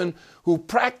person who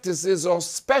practices or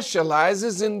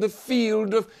specializes in the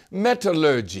field of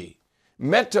metallurgy.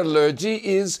 Metallurgy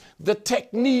is the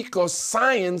technique or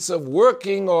science of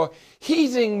working or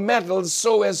heating metals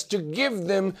so as to give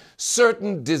them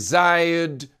certain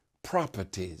desired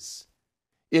properties.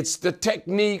 It's the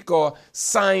technique or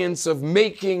science of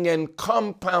making and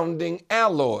compounding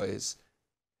alloys.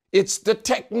 It's the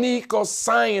technique or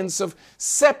science of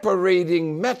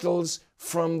separating metals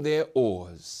from their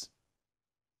ores.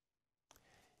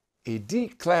 A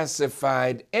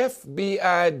declassified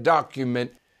FBI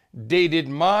document dated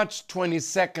March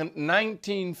 22,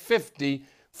 1950,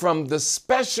 from the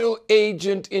special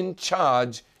agent in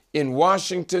charge in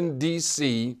Washington,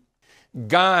 D.C.,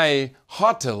 Guy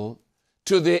Hottel,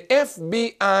 to the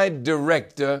FBI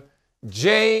director,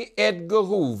 J. Edgar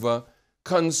Hoover,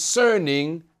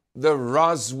 concerning the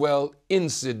Roswell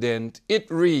incident. It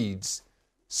reads,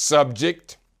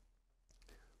 subject,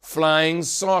 flying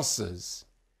saucers,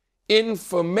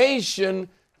 information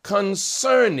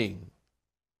concerning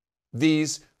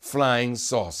these flying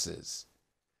saucers.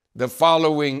 The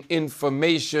following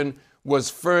information was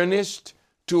furnished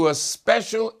to a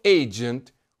special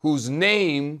agent whose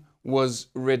name was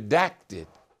redacted.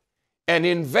 An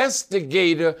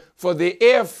investigator for the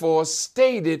Air Force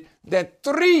stated that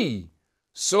 3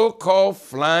 so-called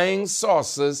flying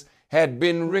saucers had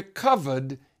been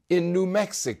recovered in New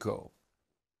Mexico.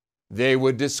 They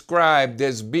were described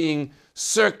as being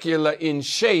circular in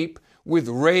shape with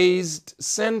raised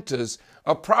centers,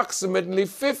 approximately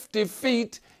 50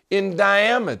 feet in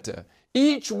diameter.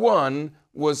 Each one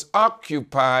was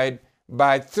occupied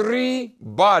by 3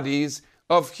 bodies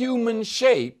of human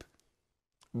shape,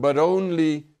 but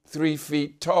only 3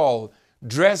 feet tall,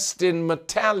 dressed in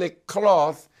metallic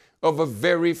cloth of a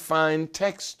very fine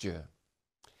texture.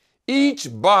 Each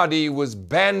body was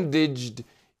bandaged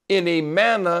in a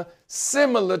manner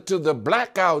similar to the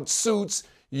blackout suits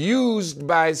used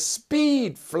by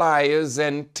speed flyers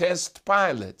and test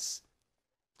pilots.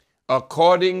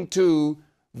 According to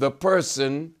the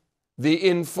person, the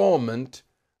informant,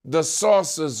 the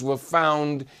saucers were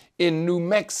found in New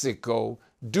Mexico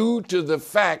due to the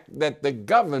fact that the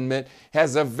government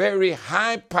has a very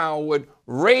high-powered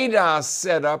radar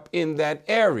setup in that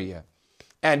area,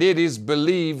 and it is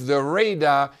believed the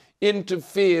radar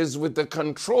interferes with the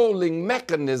controlling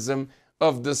mechanism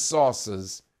of the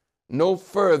saucers. No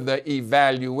further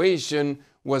evaluation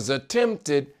was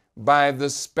attempted by the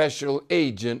special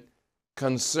agent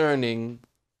concerning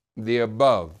the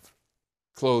above.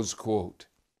 Close quote.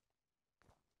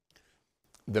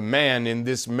 The man in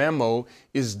this memo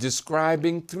is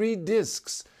describing 3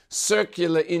 discs,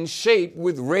 circular in shape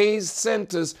with raised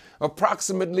centers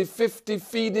approximately 50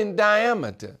 feet in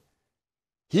diameter.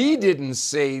 He didn't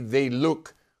say they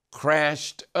look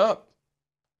crashed up.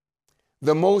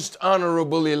 The Most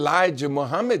Honorable Elijah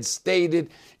Muhammad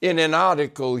stated in an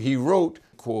article he wrote,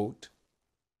 quote,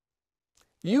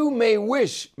 "You may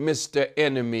wish, Mr.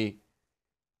 Enemy,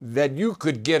 that you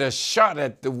could get a shot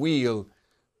at the wheel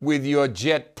with your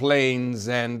jet planes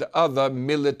and other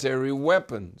military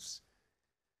weapons.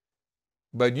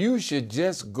 But you should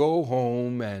just go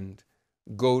home and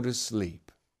go to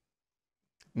sleep.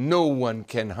 No one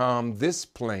can harm this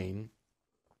plane,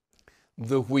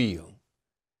 the wheel.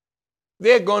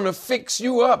 They're going to fix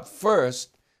you up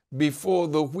first before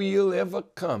the wheel ever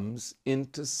comes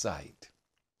into sight.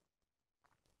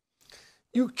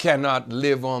 You cannot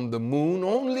live on the moon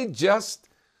only just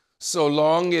so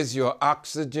long as your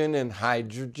oxygen and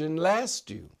hydrogen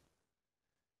last you.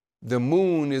 The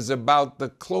moon is about the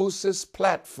closest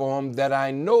platform that I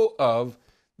know of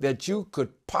that you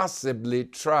could possibly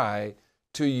try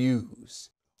to use.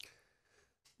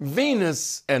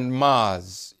 Venus and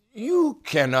Mars, you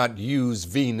cannot use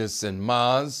Venus and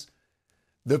Mars.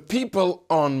 The people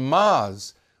on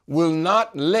Mars will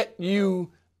not let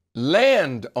you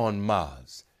land on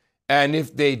Mars. And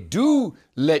if they do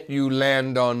let you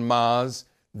land on Mars,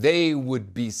 they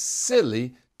would be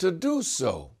silly to do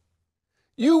so.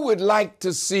 You would like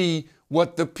to see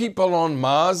what the people on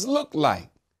Mars look like.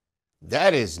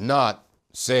 That is not,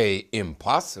 say,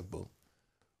 impossible.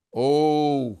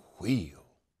 Oh, wheel,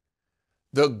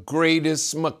 the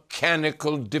greatest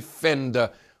mechanical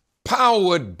defender,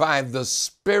 powered by the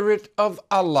Spirit of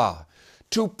Allah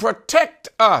to protect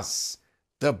us,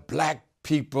 the black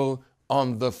people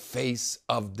on the face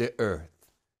of the earth.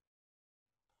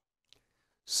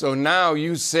 So now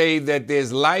you say that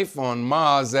there's life on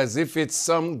Mars as if it's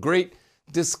some great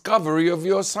discovery of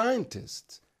your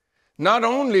scientists. Not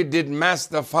only did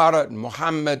Master Farad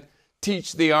Muhammad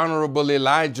teach the Honorable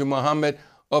Elijah Muhammad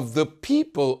of the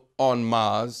people on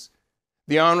Mars,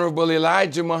 the Honorable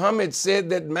Elijah Muhammad said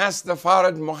that Master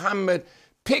Farad Muhammad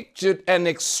pictured and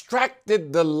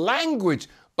extracted the language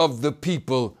of the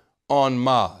people on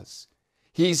Mars.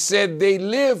 He said they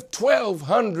live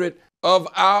 1,200 of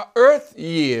our Earth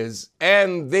years,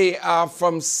 and they are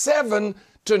from 7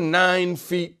 to 9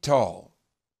 feet tall.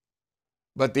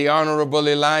 But the Honorable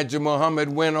Elijah Muhammad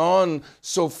went on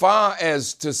so far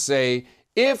as to say,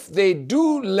 if they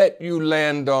do let you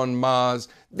land on Mars,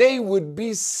 they would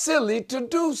be silly to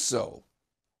do so.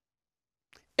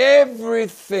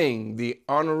 Everything the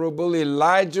Honorable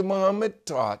Elijah Muhammad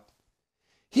taught,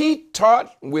 he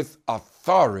taught with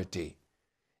authority.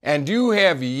 And you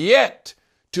have yet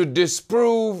to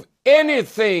disprove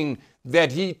anything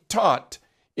that he taught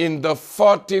in the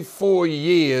 44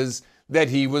 years that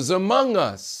he was among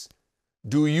us.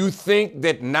 Do you think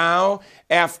that now,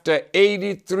 after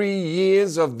 83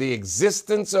 years of the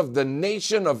existence of the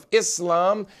Nation of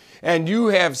Islam, and you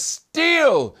have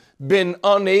still been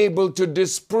unable to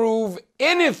disprove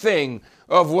anything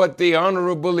of what the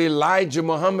Honorable Elijah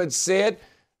Muhammad said,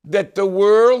 that the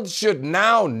world should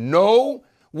now know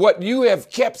what you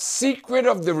have kept secret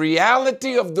of the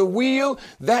reality of the wheel,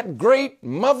 that great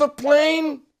mother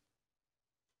plane?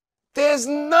 There's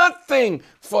nothing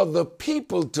for the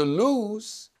people to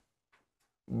lose,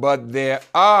 but there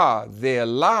are their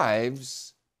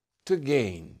lives to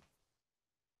gain.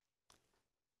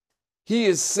 He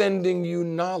is sending you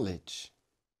knowledge.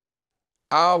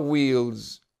 Our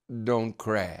wheels don't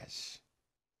crash.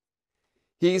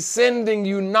 He's sending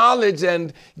you knowledge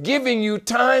and giving you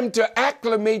time to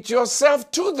acclimate yourself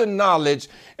to the knowledge,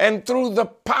 and through the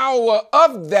power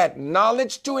of that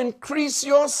knowledge to increase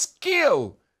your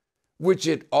skill, which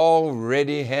it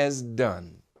already has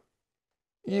done.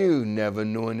 You never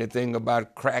knew anything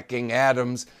about cracking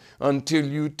atoms until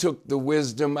you took the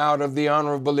wisdom out of the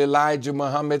Honorable Elijah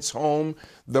Muhammad's home,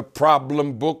 the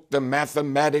problem book, the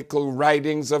mathematical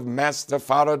writings of Master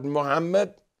Farad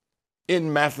Muhammad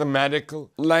in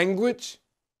mathematical language.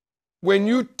 When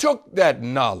you took that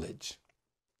knowledge,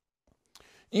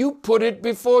 you put it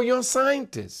before your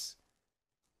scientists,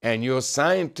 and your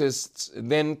scientists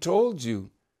then told you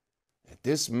that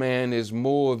this man is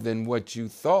more than what you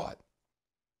thought.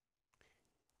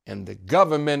 And the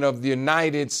government of the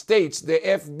United States, the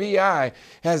FBI,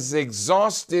 has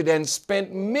exhausted and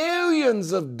spent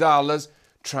millions of dollars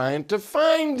trying to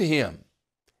find him.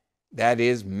 That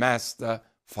is Master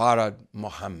Farad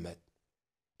Muhammad.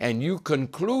 And you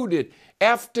concluded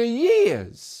after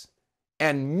years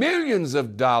and millions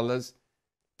of dollars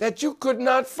that you could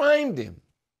not find him.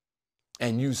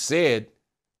 And you said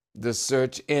the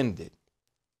search ended.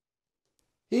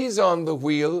 He's on the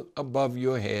wheel above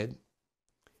your head,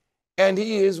 and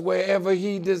he is wherever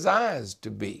he desires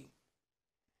to be.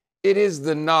 It is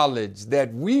the knowledge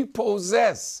that we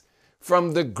possess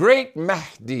from the great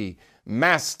Mahdi,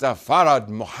 Master Farad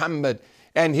Muhammad,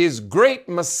 and his great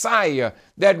Messiah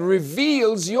that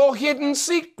reveals your hidden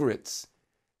secrets.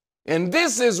 And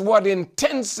this is what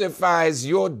intensifies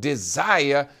your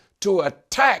desire to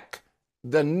attack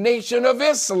the Nation of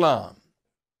Islam.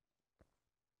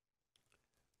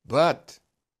 But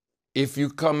if you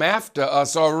come after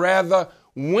us, or rather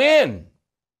when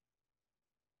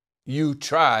you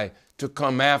try to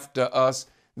come after us,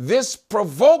 this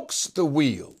provokes the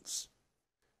wheels.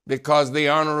 Because the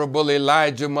Honorable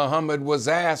Elijah Muhammad was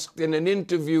asked in an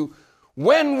interview,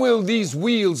 when will these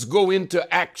wheels go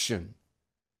into action?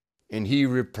 And he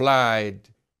replied,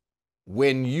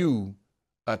 when you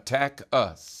attack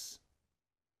us.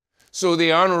 So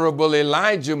the Honorable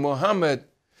Elijah Muhammad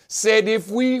said, if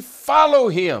we follow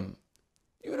him,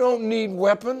 you don't need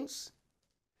weapons.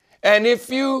 And if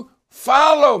you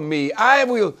follow me, I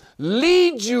will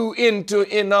lead you into,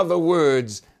 in other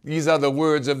words, these are the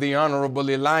words of the Honorable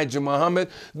Elijah Muhammad,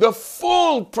 the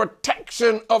full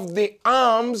protection of the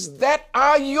arms that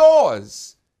are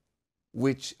yours,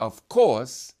 which of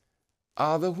course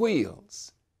are the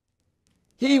wheels.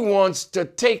 He wants to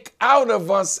take out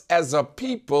of us as a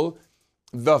people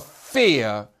the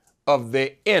fear of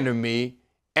the enemy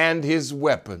and his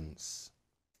weapons.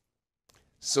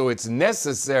 So it's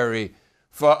necessary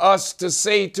for us to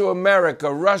say to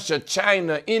America, Russia,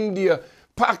 China, India,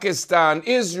 Pakistan,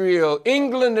 Israel,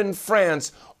 England, and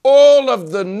France, all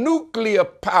of the nuclear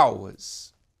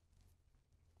powers,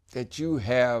 that you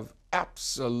have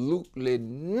absolutely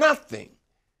nothing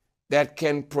that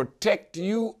can protect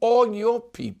you or your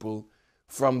people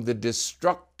from the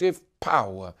destructive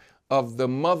power of the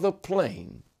mother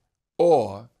plane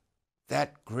or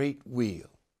that great wheel.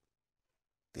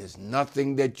 There's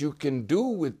nothing that you can do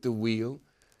with the wheel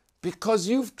because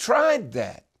you've tried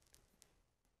that.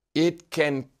 It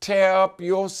can tear up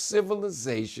your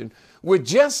civilization with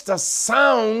just a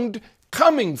sound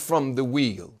coming from the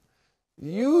wheel.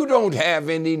 You don't have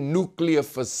any nuclear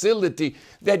facility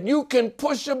that you can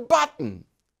push a button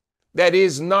that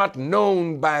is not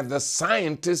known by the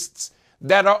scientists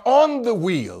that are on the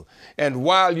wheel. And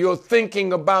while you're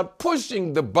thinking about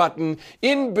pushing the button,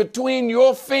 in between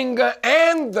your finger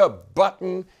and the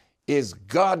button is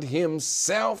God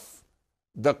Himself,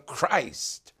 the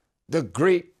Christ, the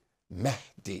great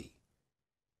Mahdi.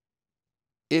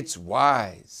 It's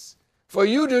wise for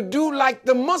you to do like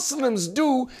the Muslims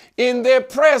do in their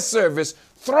prayer service.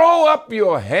 Throw up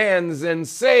your hands and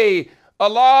say,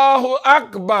 Allahu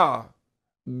Akbar,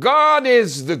 God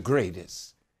is the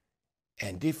greatest.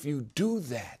 And if you do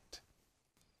that,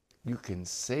 you can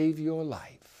save your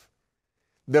life.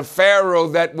 The Pharaoh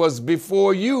that was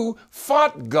before you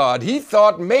fought God. He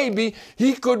thought maybe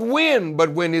he could win,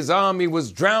 but when his army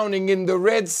was drowning in the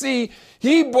Red Sea,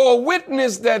 he bore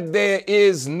witness that there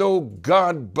is no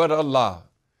God but Allah.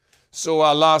 So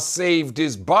Allah saved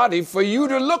his body for you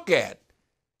to look at.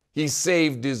 He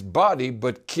saved his body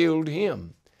but killed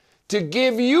him, to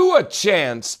give you a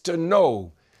chance to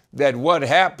know that what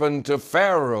happened to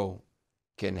Pharaoh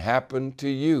can happen to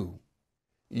you.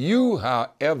 You,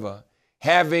 however,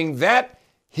 having that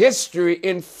history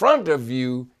in front of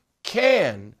you,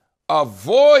 can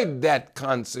avoid that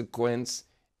consequence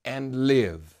and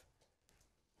live.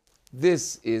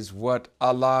 This is what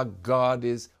Allah God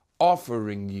is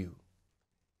offering you.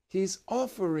 He's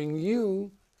offering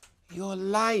you your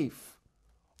life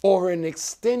or an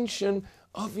extension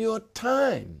of your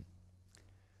time.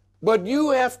 But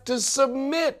you have to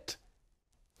submit.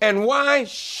 And why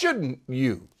shouldn't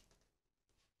you?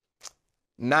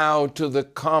 Now, to the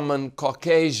common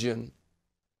Caucasian,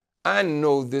 I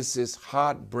know this is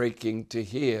heartbreaking to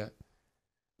hear,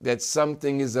 that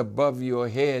something is above your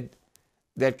head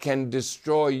that can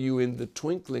destroy you in the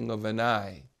twinkling of an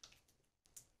eye.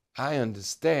 I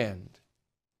understand.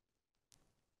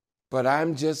 But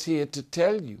I'm just here to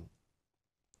tell you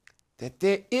that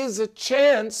there is a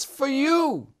chance for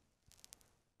you.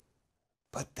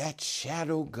 But that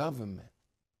shadow government,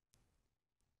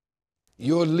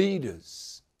 your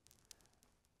leaders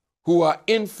who are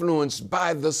influenced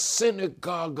by the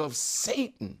synagogue of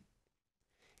Satan,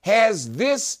 has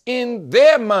this in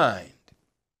their mind.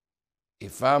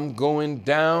 If I'm going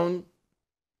down,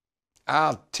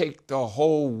 I'll take the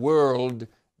whole world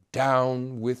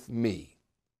down with me.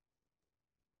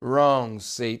 Wrong,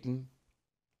 Satan.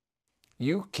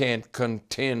 You can't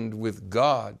contend with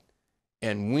God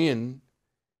and win.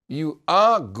 You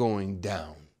are going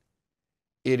down.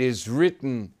 It is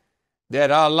written that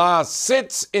Allah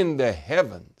sits in the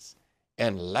heavens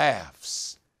and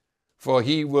laughs, for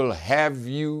he will have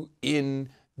you in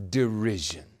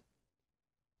derision.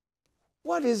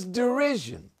 What is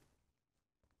derision?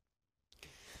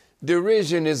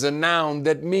 Derision is a noun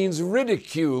that means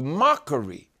ridicule,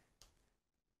 mockery.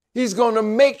 He's going to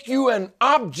make you an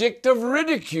object of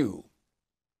ridicule.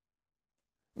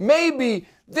 Maybe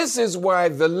this is why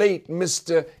the late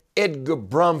Mr. Edgar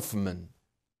Bronfman,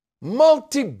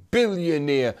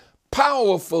 multi-billionaire,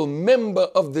 powerful member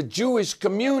of the Jewish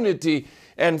community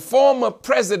and former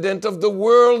president of the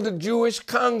World Jewish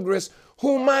Congress,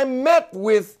 whom I met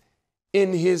with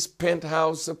in his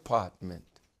penthouse apartment.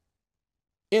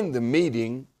 In the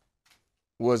meeting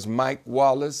was Mike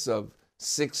Wallace of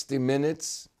 60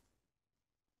 Minutes,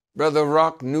 Brother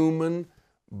Rock Newman,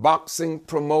 boxing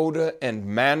promoter and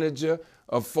manager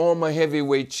of former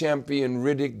heavyweight champion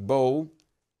Riddick Bowe,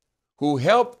 who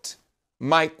helped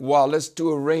Mike Wallace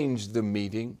to arrange the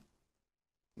meeting,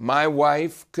 my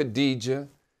wife Khadija,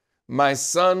 my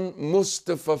son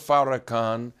Mustafa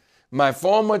Farrakhan, my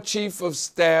former chief of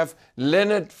staff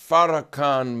Leonard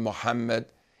Farrakhan Mohammed,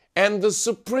 and the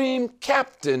supreme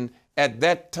captain at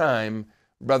that time,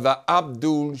 Brother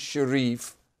Abdul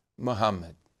Sharif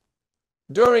Muhammad.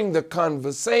 During the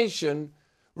conversation,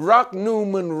 Rock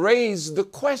Newman raised the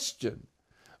question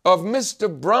of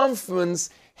Mr. Bronfman's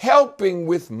helping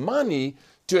with money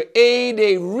to aid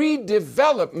a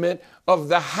redevelopment of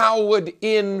the Howard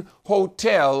Inn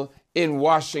Hotel in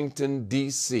Washington,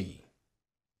 D.C.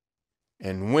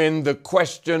 And when the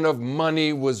question of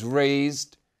money was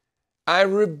raised, I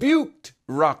rebuked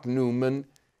Rock Newman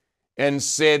and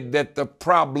said that the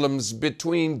problems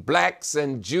between blacks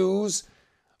and Jews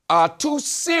are too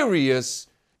serious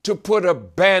to put a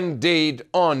Band-Aid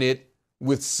on it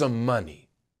with some money.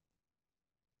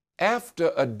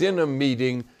 After a dinner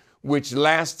meeting which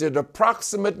lasted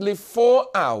approximately 4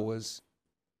 hours,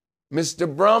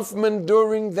 Mr. Bronfman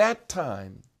during that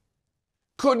time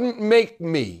couldn't make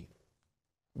me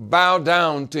bow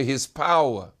down to his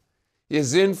power,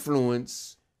 his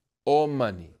influence, or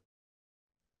money.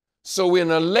 So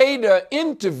in a later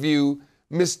interview,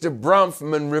 Mr.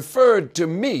 Bronfman referred to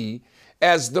me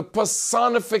as the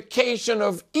personification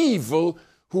of evil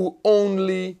who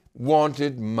only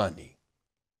wanted money.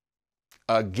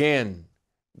 Again,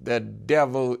 the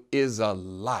devil is a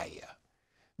liar,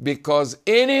 because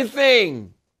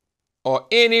anything or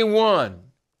anyone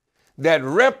that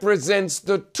represents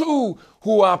the two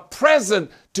who are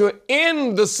present to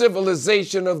end the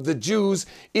civilization of the Jews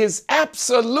is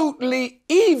absolutely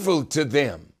evil to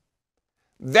them.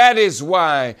 That is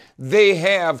why they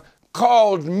have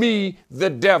called me the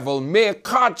devil. Mayor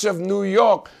Koch of New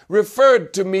York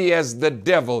referred to me as the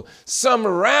devil. Some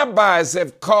rabbis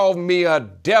have called me a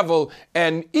devil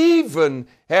and even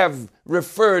have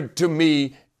referred to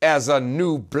me as a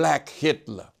new black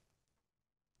Hitler.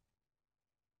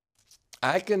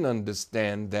 I can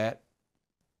understand that.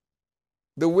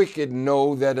 The wicked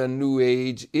know that a new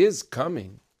age is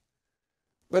coming,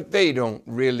 but they don't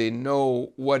really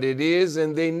know what it is,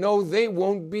 and they know they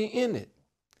won't be in it.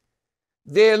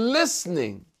 They're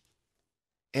listening,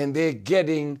 and they're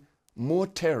getting more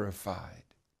terrified.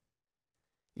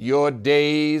 Your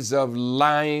days of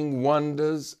lying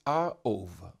wonders are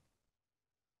over.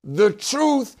 The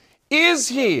truth is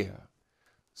here.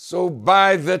 So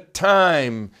by the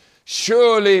time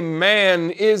Surely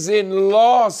man is in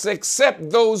loss except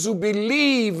those who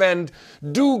believe and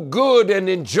do good and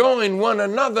enjoin one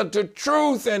another to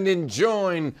truth and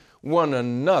enjoin one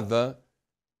another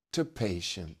to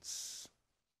patience.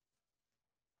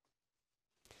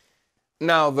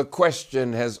 Now, the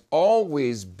question has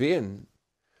always been,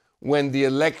 when the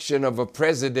election of a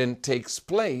president takes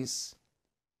place,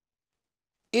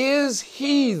 is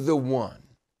he the one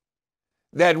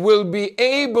that will be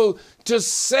able to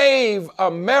save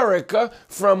America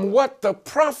from what the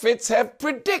prophets have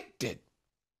predicted?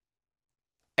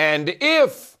 And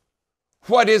if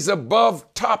what is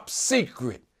above top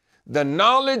secret, the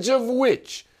knowledge of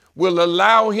which will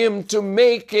allow him to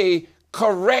make a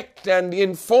correct and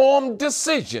informed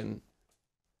decision,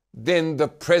 then the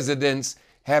presidents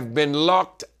have been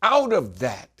locked out of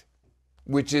that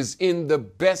which is in the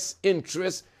best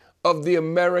interest of the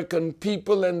American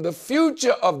people and the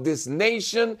future of this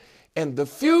nation and the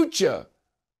future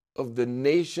of the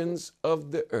nations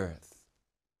of the earth.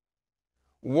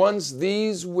 Once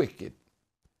these wicked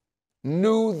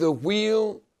knew the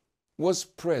wheel was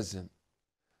present,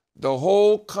 the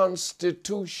whole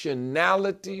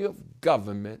constitutionality of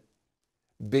government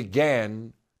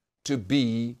began to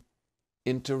be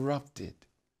interrupted.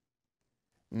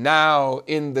 Now,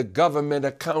 in the Government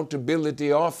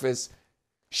Accountability Office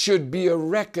should be a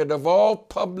record of all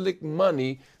public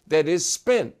money that is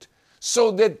spent,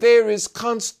 so that there is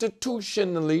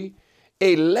constitutionally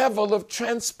a level of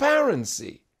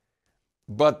transparency.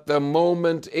 But the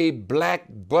moment a black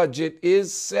budget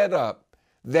is set up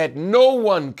that no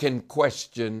one can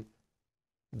question,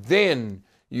 then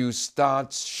you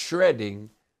start shredding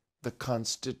the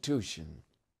Constitution.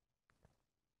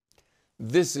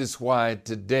 This is why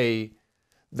today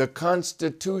the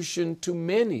Constitution to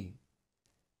many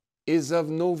is of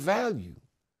no value,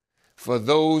 for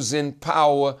those in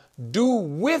power do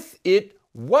with it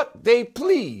what they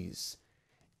please,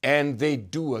 and they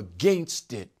do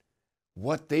against it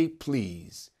what they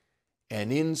please,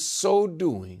 and in so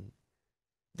doing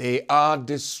they are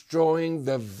destroying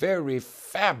the very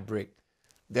fabric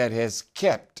that has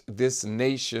kept this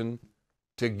nation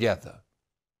together.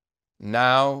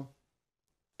 Now,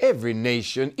 every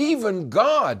nation, even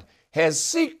God, has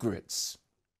secrets.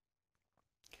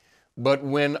 But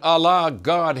when Allah,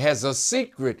 God, has a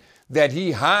secret that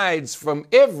he hides from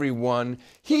everyone,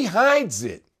 he hides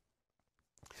it,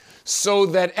 so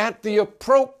that at the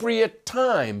appropriate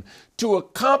time, to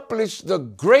accomplish the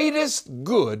greatest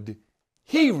good,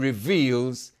 he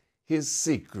reveals his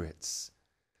secrets.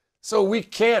 So we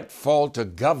can't fault a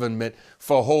government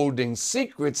for holding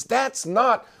secrets. That's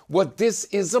not what this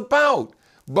is about.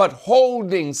 But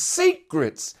holding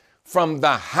secrets from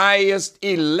the highest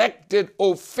elected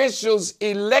officials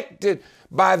elected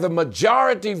by the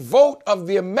majority vote of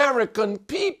the American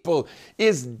people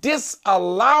is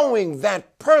disallowing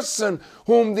that person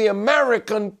whom the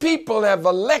American people have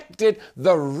elected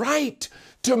the right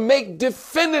to make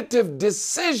definitive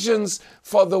decisions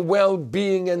for the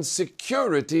well-being and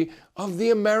security of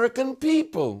the American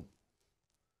people.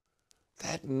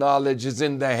 That knowledge is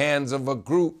in the hands of a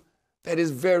group that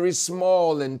is very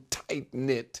small and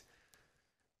tight-knit.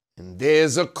 And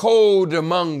there's a code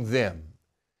among them.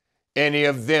 Any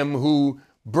of them who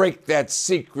break that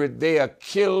secret, they are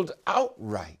killed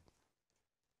outright.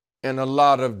 And a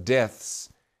lot of deaths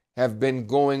have been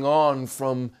going on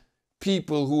from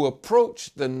people who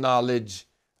approached the knowledge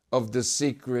of the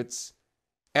secrets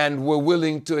and were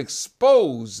willing to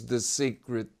expose the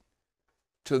secret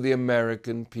to the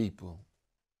American people.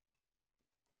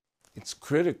 It's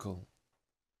critical,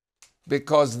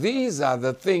 because these are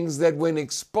the things that, when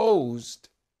exposed,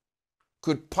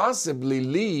 could possibly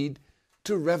lead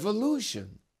to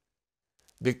revolution,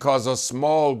 because a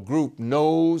small group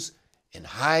knows and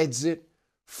hides it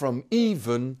from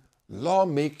even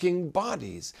lawmaking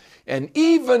bodies. And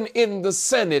even in the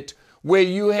Senate, where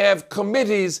you have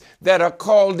committees that are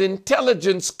called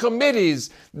intelligence committees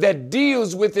that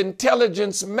deals with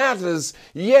intelligence matters,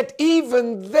 yet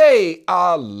even they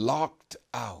are locked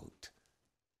out.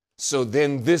 So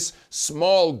then this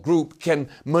small group can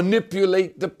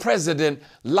manipulate the president,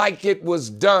 like it was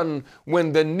done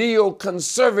when the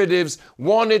neoconservatives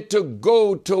wanted to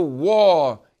go to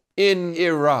war in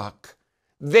Iraq.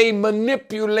 They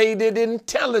manipulated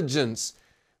intelligence,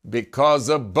 because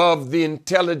above the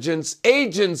intelligence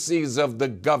agencies of the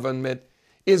government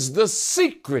is the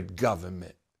secret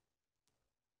government.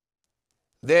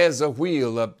 There's a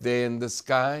wheel up there in the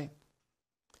sky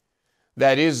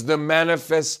that is the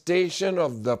manifestation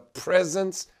of the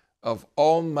presence of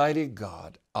Almighty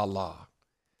God, Allah.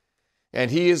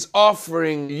 And he is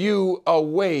offering you a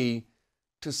way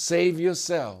to save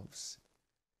yourselves.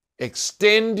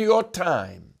 Extend your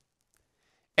time.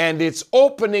 And it's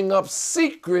opening up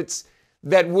secrets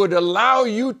that would allow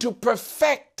you to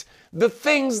perfect the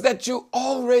things that you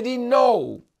already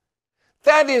know.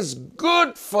 That is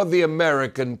good for the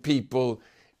American people,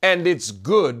 and it's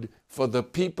good for the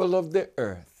people of the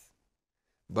earth.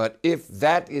 But if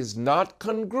that is not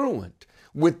congruent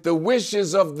with the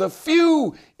wishes of the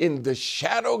few in the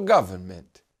shadow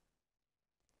government,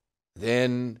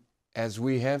 then, as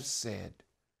we have said,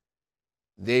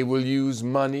 they will use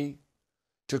money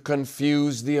to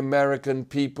confuse the American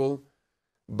people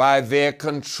by their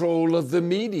control of the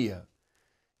media,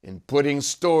 in putting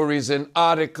stories and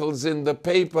articles in the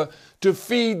paper to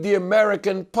feed the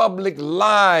American public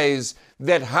lies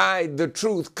that hide the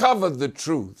truth, cover the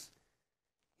truth.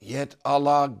 Yet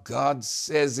Allah, God,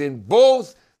 says in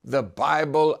both the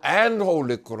Bible and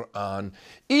Holy Quran,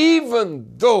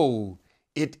 even though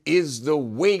it is the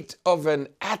weight of an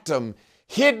atom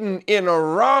hidden in a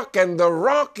rock, and the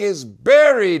rock is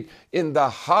buried in the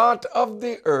heart of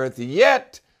the earth,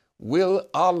 yet will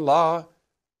Allah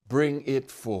bring it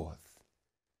forth.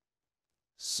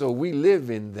 So we live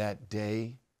in that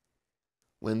day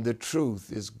when the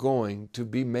truth is going to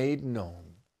be made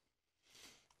known,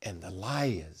 and the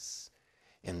liars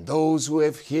and those who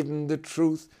have hidden the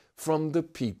truth from the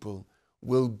people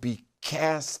will be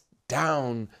cast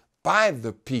down by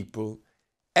the people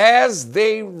as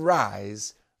they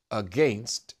rise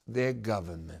against their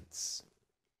governments.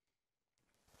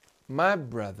 My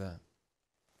brother,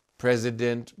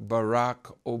 President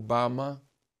Barack Obama,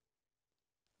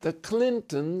 the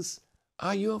Clintons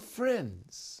are your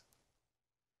friends.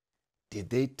 Did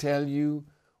they tell you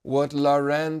what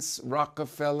Laurance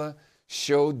Rockefeller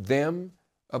showed them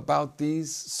about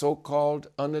these so-called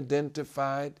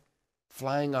unidentified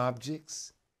flying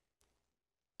objects?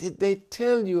 Did they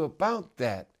tell you about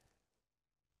that,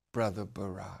 Brother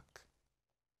Barack?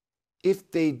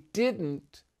 If they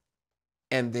didn't,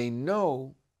 and they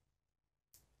know,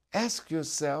 ask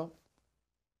yourself,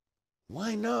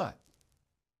 why not?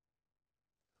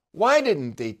 Why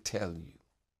didn't they tell you?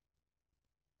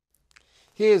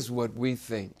 Here's what we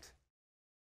think.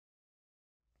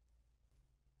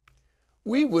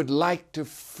 We would like to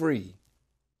free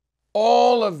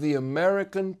all of the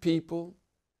American people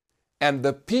and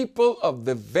the people of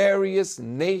the various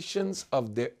nations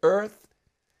of the earth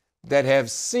that have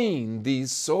seen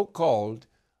these so-called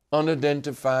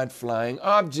unidentified flying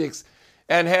objects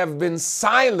and have been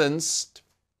silenced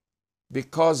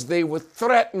because they were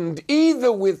threatened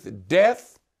either with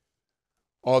death,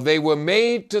 or they were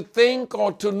made to think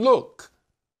or to look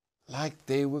like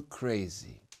they were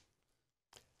crazy.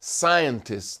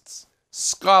 Scientists,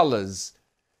 scholars,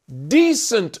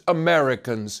 decent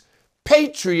Americans,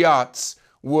 patriots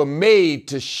were made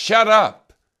to shut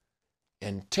up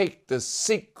and take the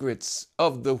secrets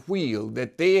of the wheel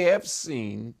that they have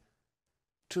seen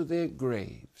to their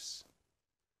graves.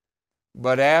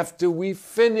 But after we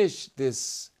finish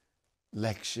this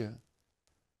lecture,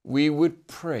 we would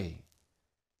pray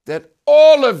that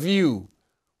all of you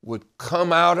would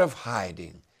come out of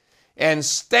hiding and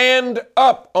stand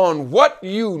up on what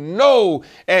you know,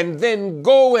 and then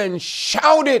go and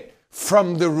shout it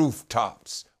from the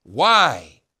rooftops.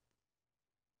 Why?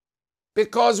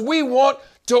 Because we want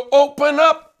to open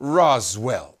up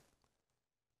Roswell.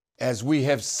 As we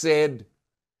have said,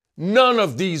 none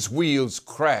of these wheels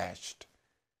crashed.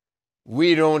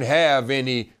 We don't have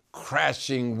any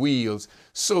crashing wheels,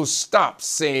 so stop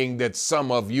saying that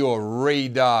some of your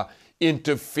radar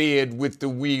interfered with the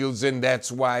wheels and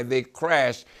that's why they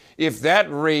crashed. If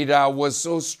that radar was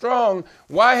so strong,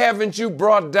 why haven't you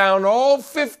brought down all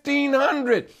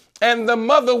 1,500 and the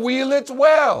mother wheel as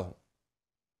well?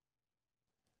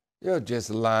 You're just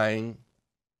lying.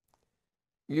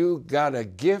 You got a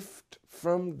gift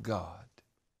from God.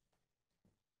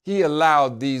 He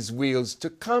allowed these wheels to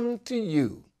come to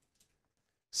you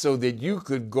so that you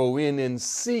could go in and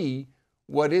see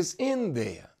what is in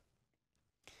there.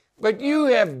 But you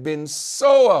have been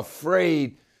so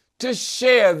afraid to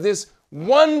share this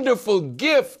wonderful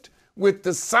gift with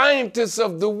the scientists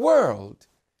of the world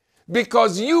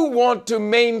because you want to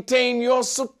maintain your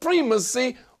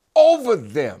supremacy over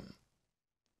them.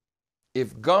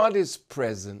 If God is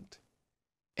present,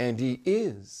 and He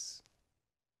is,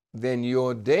 then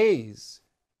your days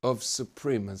of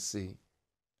supremacy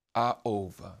are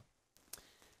over.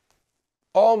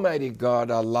 Almighty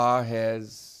God, Allah,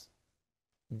 has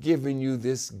given you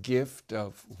this gift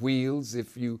of wheels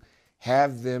if you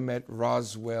have them at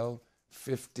Roswell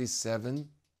 57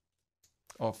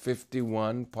 or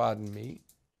 51, pardon me.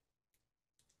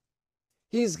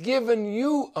 He's given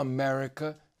you,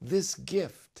 America, this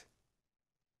gift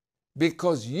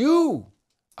because you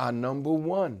are number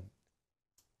one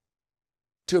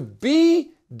to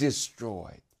be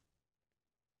destroyed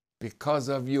because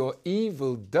of your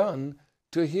evil done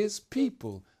to his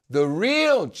people, the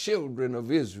real children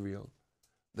of Israel,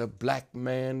 the black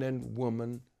man and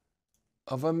woman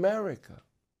of America.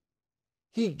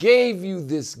 He gave you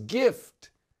this gift,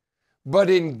 but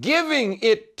in giving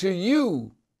it to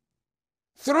you,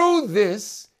 through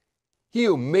this,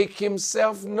 he'll make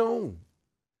himself known.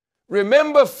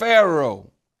 Remember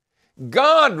Pharaoh.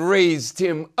 God raised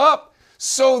him up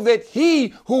so that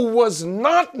he who was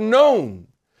not known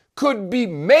could be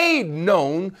made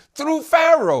known through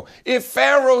Pharaoh. If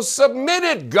Pharaoh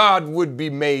submitted, God would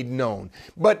be made known.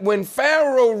 But when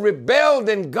Pharaoh rebelled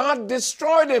and God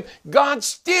destroyed him, God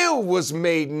still was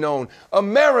made known.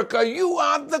 America, you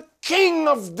are the king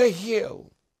of the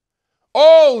hill.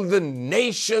 All the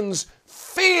nations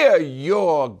fear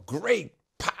your great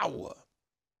power.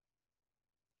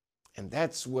 And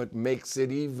that's what makes it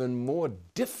even more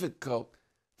difficult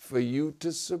for you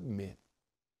to submit.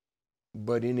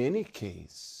 But in any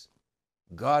case,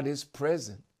 God is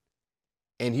present,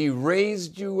 and he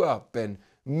raised you up and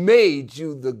made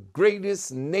you the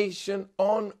greatest nation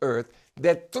on earth,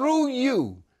 that through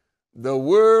you, the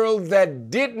world that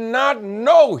did not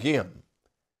know him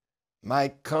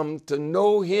might come to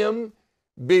know him,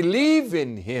 believe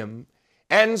in him,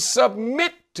 and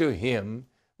submit to him.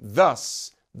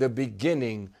 Thus, the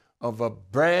beginning of a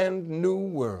brand new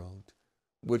world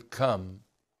would come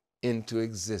into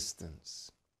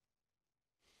existence.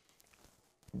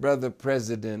 Brother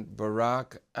President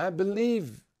Barack, I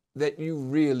believe that you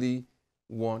really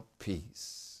want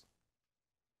peace.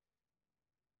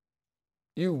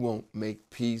 You won't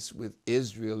make peace with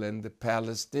Israel and the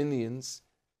Palestinians.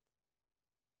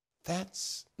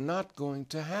 That's not going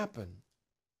to happen.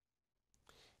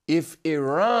 If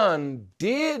Iran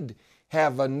did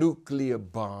have a nuclear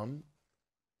bomb,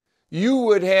 you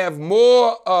would have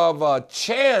more of a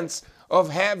chance of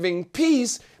having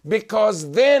peace,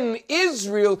 because then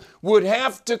Israel would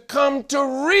have to come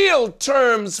to real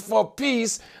terms for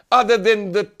peace other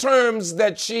than the terms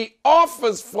that she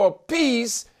offers for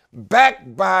peace,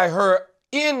 backed by her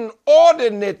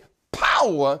inordinate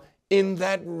power in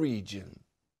that region.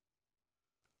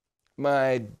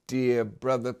 My dear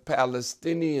brother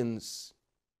Palestinians,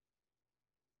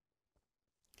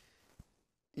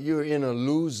 you're in a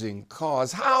losing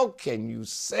cause. How can you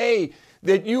say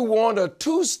that you want a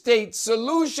two-state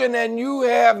solution and you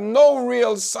have no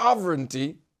real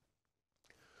sovereignty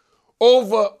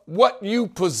over what you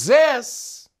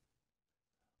possess,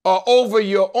 or over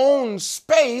your own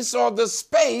space, or the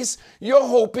space you're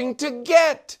hoping to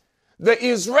get? The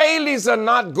Israelis are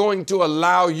not going to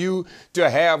allow you to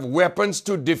have weapons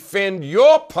to defend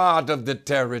your part of the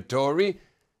territory.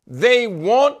 They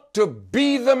want to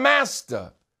be the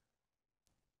master.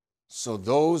 So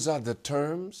those are the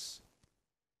terms.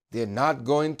 They're not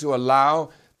going to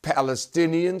allow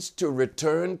Palestinians to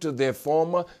return to their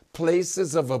former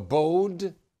places of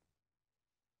abode.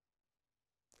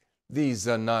 These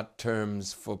are not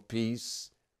terms for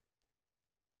peace.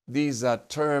 These are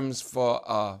terms for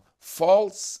a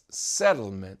false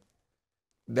settlement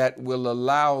that will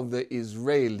allow the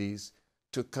Israelis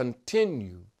to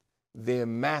continue their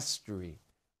mastery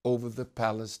over the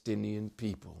Palestinian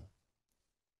people.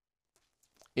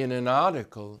 In an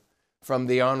article from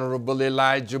the Honorable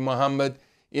Elijah Muhammad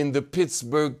in the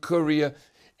Pittsburgh Courier,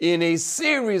 in a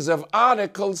series of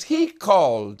articles he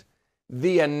called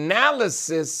The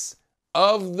Analysis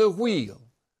of the Wheel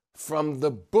from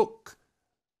the book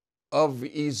of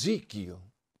Ezekiel,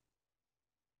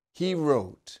 he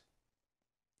wrote,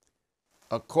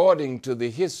 according to the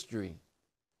history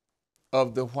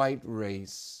of the white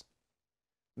race,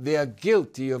 they are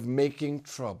guilty of making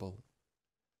trouble,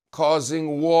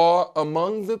 causing war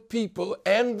among the people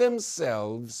and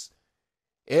themselves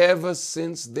ever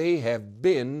since they have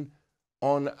been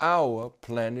on our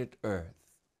planet Earth.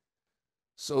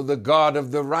 So the God of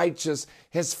the righteous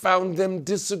has found them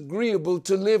disagreeable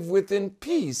to live with in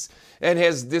peace, and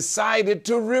has decided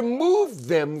to remove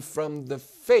them from the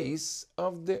face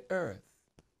of the earth.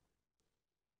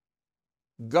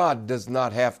 God does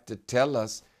not have to tell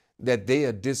us that they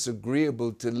are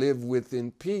disagreeable to live with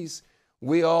in peace.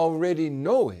 We already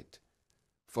know it,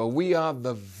 for we are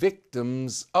the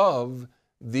victims of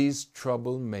these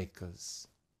troublemakers.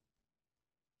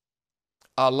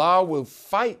 Allah will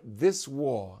fight this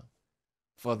war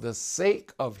for the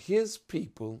sake of his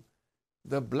people,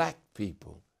 the black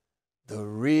people, the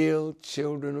real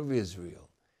children of Israel,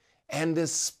 and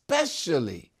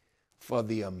especially for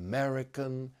the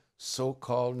American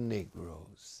so-called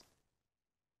Negroes.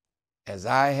 As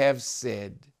I have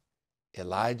said,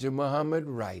 Elijah Muhammad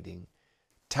writing,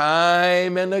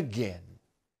 time and again,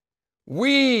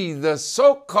 we, the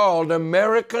so-called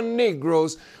American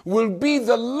Negroes, will be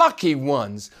the lucky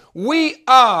ones. We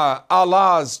are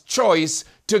Allah's choice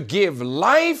to give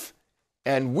life,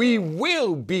 and we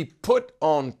will be put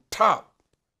on top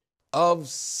of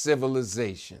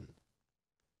civilization.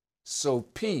 So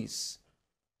peace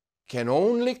can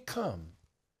only come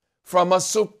from a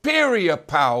superior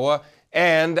power,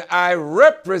 and I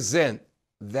represent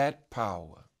that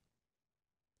power.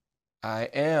 I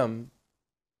am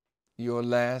your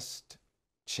last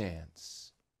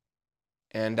chance,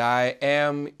 and I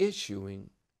am issuing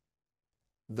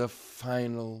the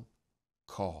final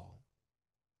call.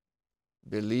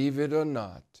 Believe it or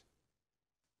not,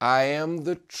 I am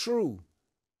the true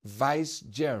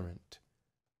vicegerent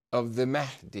of the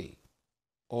Mahdi,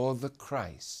 or the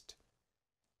Christ,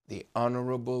 the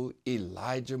Honorable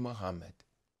Elijah Muhammad.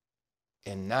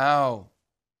 And now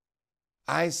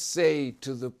I say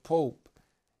to the Pope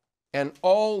and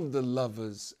all the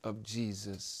lovers of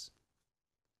Jesus,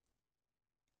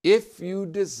 if you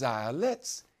desire,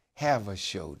 let's have a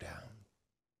showdown.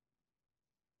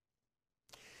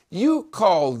 You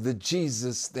call the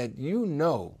Jesus that you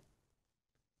know,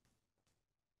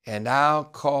 and I'll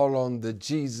call on the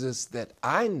Jesus that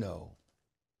I know.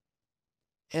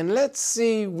 And let's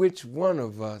see which one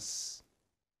of us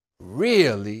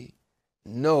really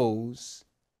knows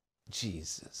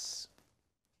Jesus.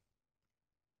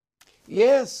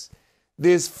 Yes,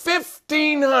 there's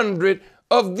 1,500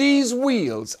 of these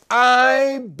wheels.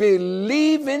 I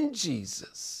believe in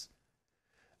Jesus.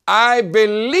 I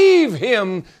believe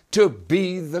him to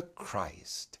be the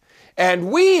Christ.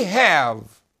 And we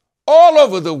have all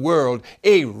over the world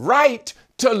a right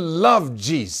to love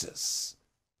Jesus.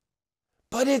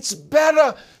 But it's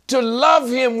better to love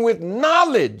him with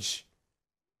knowledge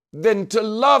than to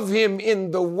love him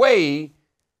in the way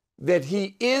that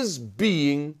he is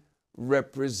being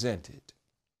represented.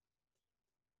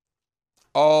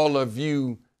 All of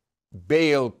you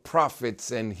Baal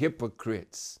prophets and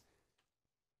hypocrites,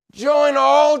 join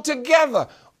all together.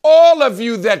 All of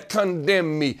you that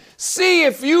condemn me, see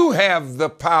if you have the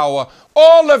power,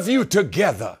 all of you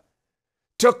together,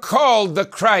 to call the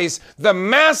Christ the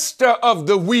master of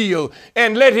the wheel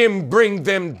and let him bring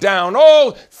them down,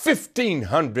 all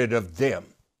 1,500 of them.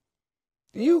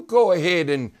 You go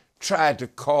ahead and try to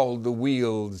call the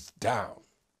wheels down.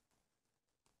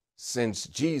 Since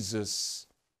Jesus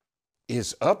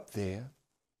is up there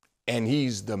and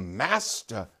he's the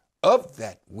master of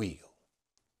that wheel.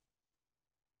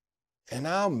 And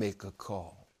I'll make a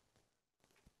call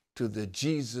to the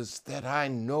Jesus that I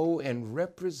know and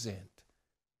represent.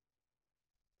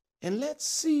 And let's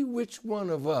see which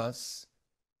one of us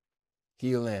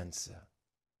he'll answer.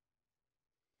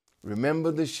 Remember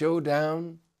the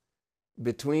showdown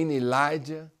between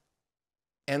Elijah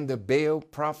and the Baal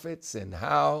prophets and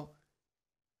how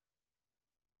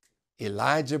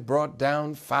Elijah brought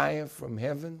down fire from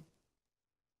heaven?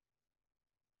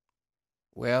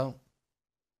 Well,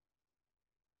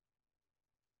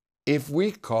 if we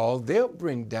call, they'll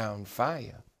bring down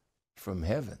fire from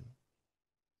heaven.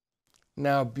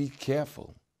 Now be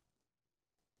careful,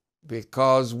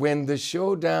 because when the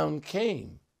showdown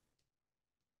came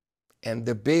and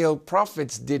the Baal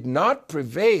prophets did not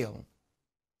prevail,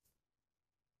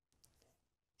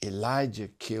 Elijah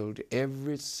killed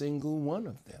every single one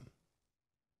of them.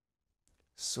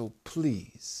 So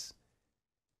please,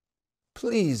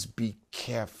 please be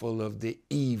careful of the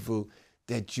evil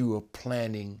that you are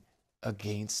planning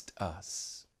against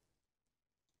us.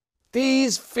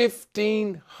 These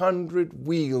 1,500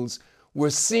 wheels were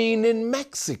seen in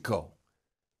Mexico.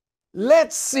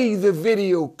 Let's see the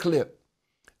video clip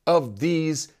of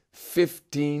these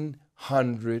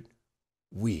 1,500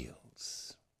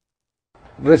 wheels.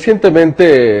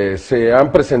 Recientemente se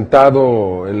han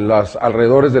presentado en los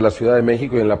alrededores de la Ciudad de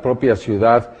México y en la propia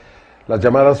ciudad las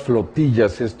llamadas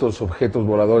flotillas, estos objetos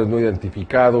voladores no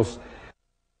identificados.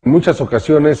 En muchas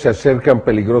ocasiones se acercan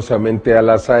peligrosamente a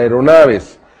las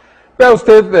aeronaves. Vea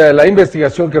usted, la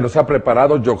investigación que nos ha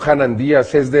preparado Johanan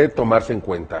Díaz es de tomarse en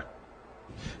cuenta.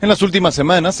 En las últimas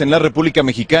semanas, en la República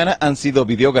Mexicana han sido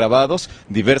videograbados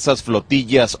diversas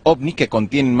flotillas OVNI que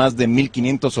contienen más de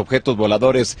 1,500 objetos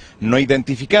voladores no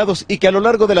identificados y que a lo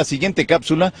largo de la siguiente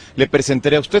cápsula le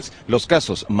presentaré a usted los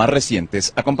casos más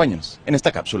recientes. Acompáñenos en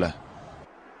esta cápsula.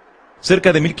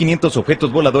 Cerca de 1.500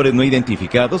 objetos voladores no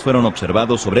identificados fueron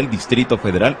observados sobre el Distrito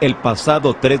Federal el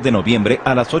pasado 3 de noviembre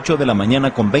a las 8 de la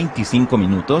mañana con 25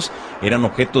 minutos. Eran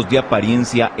objetos de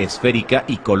apariencia esférica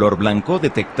y color blanco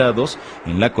detectados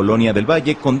en la Colonia del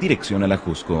Valle con dirección a la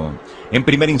Jusco. En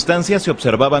primera instancia se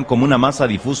observaban como una masa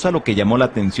difusa, lo que llamó la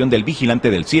atención del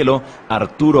vigilante del cielo,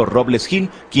 Arturo Robles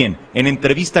Gil, quien, en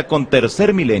entrevista con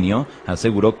Tercer Milenio,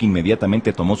 aseguró que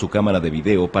inmediatamente tomó su cámara de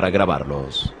video para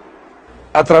grabarlos.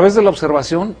 A través de la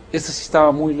observación, sí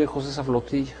estaba muy lejos esa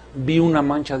flotilla. Vi una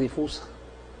mancha difusa.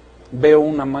 Veo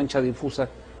una mancha difusa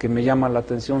que me llama la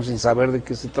atención sin saber de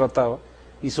qué se trataba,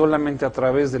 y solamente a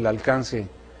través del alcance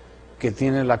que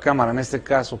tiene la cámara, en este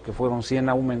caso que fueron 100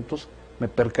 aumentos, me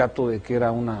percato de que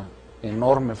era una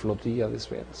enorme flotilla de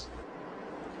esferas.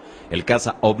 El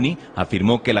caza OVNI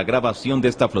afirmó que la grabación de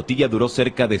esta flotilla duró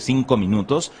cerca de 5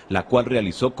 minutos, la cual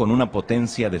realizó con una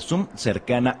potencia de zoom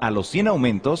cercana a los 100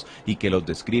 aumentos y que los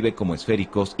describe como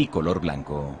esféricos y color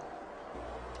blanco.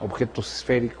 Objetos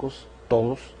esféricos,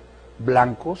 todos,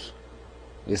 blancos,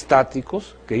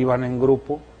 estáticos, que iban en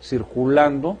grupo,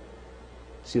 circulando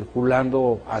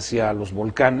hacia los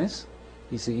volcanes,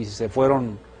 y se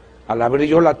fueron. Al abrir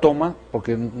yo la toma,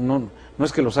 porque no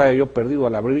es que los haya yo perdido,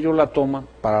 al abrir yo la toma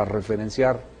para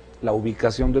referenciar la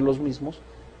ubicación de los mismos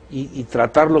y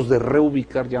tratarlos de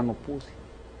reubicar, ya no pude,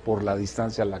 por la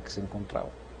distancia a la que se encontraban.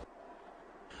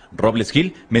 Robles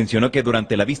Gil mencionó que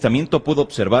durante el avistamiento pudo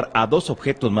observar a 2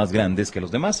 objetos más grandes que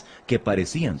los demás, que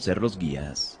parecían ser los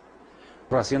guías.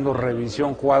 Haciendo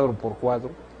revisión cuadro por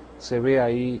cuadro, se ve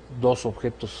ahí 2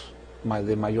 objetos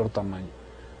de mayor tamaño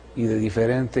y de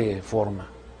diferente forma,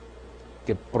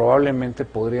 que probablemente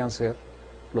podrían ser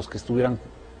los que estuvieran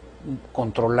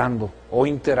controlando o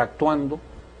interactuando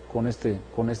con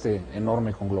este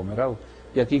enorme conglomerado.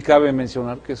 Y aquí cabe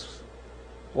mencionar que es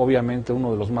obviamente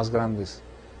uno de los más grandes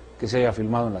que se haya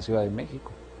filmado en la Ciudad de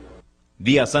México.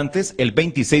 Días antes, el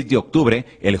 26 de octubre,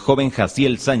 el joven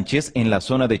Jaciel Sánchez, en la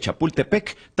zona de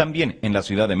Chapultepec, también en la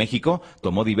Ciudad de México,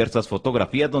 tomó diversas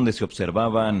fotografías donde se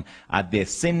observaban a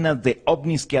decenas de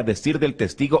ovnis que, a decir del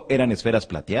testigo, eran esferas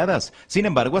plateadas. Sin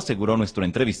embargo, aseguró nuestro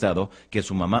entrevistado que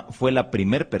su mamá fue la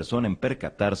primera persona en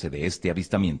percatarse de este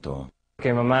avistamiento.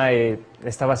 Que mamá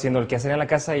estaba haciendo el quehacer en la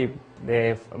casa y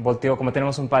volteó, como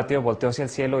tenemos un patio, volteó hacia el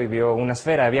cielo y vio una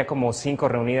esfera. Había como 5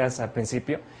 reunidas al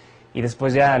principio. Y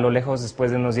después ya a lo lejos,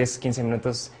 después de unos 10-15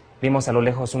 minutos, vimos a lo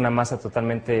lejos una masa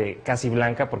totalmente casi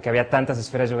blanca, porque había tantas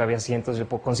esferas, yo había cientos, yo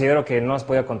considero que no las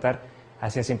podía contar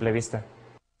así a simple vista.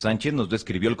 Sánchez nos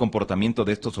describió el comportamiento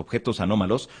de estos objetos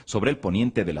anómalos sobre el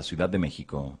poniente de la Ciudad de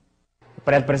México.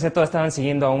 Para el parecer todas estaban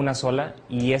siguiendo a una sola,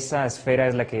 y esa esfera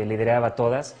es la que lideraba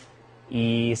todas,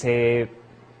 y se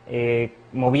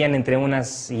movían entre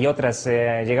unas y otras.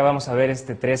 Llegábamos a ver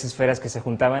 3 esferas que se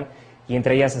juntaban, y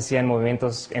entre ellas hacían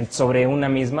movimientos sobre una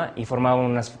misma y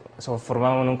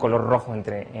formaban un color rojo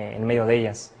en medio de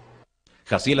ellas.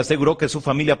 Jaciel aseguró que su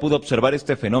familia pudo observar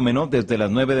este fenómeno desde las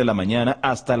 9 de la mañana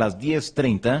hasta las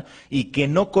 10:30 y que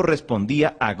no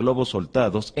correspondía a globos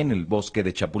soltados en el bosque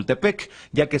de Chapultepec,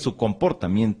 ya que su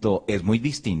comportamiento es muy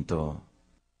distinto.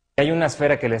 Hay una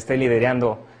esfera que le esté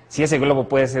liderando. Si ese globo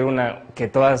puede ser una que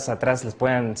todas atrás les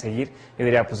puedan seguir, yo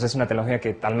diría, pues es una tecnología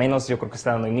que al menos yo creo que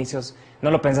está dando inicios. No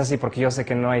lo pensé así porque yo sé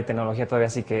que no hay tecnología todavía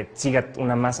así que siga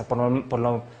una masa, por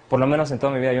lo menos en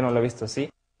toda mi vida yo no lo he visto así.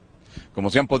 Como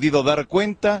se han podido dar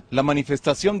cuenta, la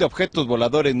manifestación de objetos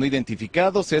voladores no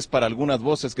identificados es para algunas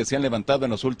voces que se han levantado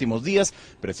en los últimos días,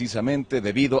 precisamente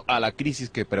debido a la crisis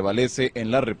que prevalece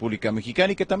en la República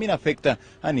Mexicana y que también afecta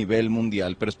a nivel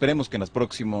mundial. Pero esperemos que en los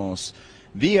próximos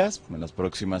días, en las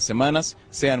próximas semanas,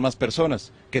 sean más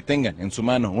personas que tengan en su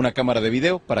mano una cámara de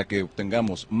video para que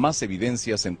obtengamos más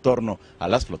evidencias en torno a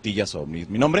las flotillas ovnis.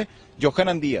 Mi nombre,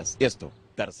 Johanan Díaz, y esto,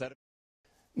 Tercer.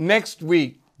 Next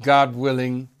week, God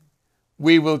willing,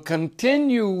 we will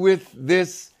continue with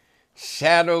this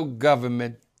shadow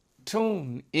government.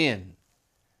 Tune in.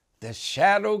 The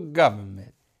shadow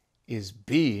government is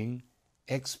being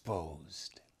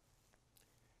exposed.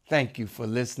 Thank you for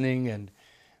listening, and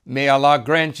may Allah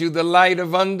grant you the light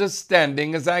of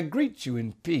understanding as I greet you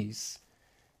in peace.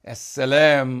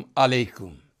 Assalamu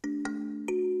alaikum.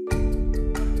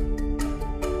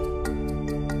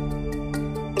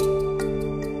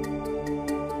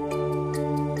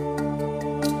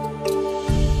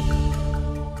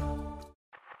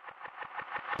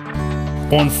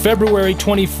 On February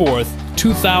 24th,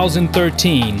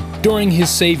 2013, during his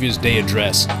Savior's Day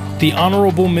address, the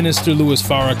Honorable Minister Louis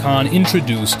Farrakhan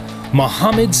introduced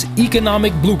Muhammad's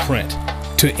economic blueprint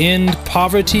to end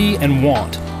poverty and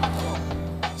want.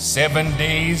 7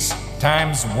 days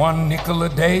times 1 nickel a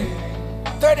day,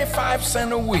 35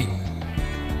 cents a week.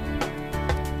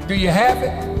 Do you have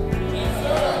it?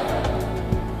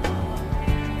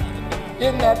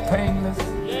 Isn't that painless?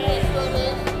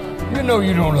 You know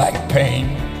you don't like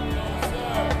pain.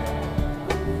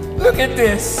 Look at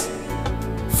this.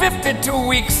 52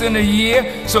 weeks in a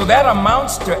year, so that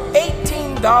amounts to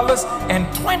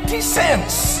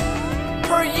 $18.20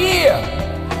 per year.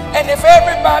 And if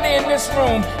everybody in this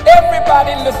room,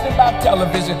 everybody listening by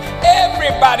television,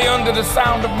 everybody under the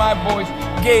sound of my voice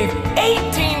gave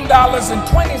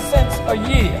 $18.20 a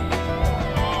year,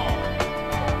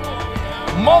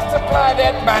 multiply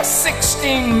that by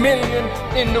 16 million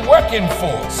in the working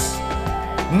force.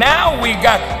 Now we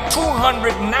got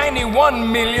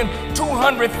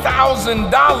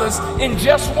 $291,200,000 in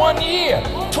just 1 year.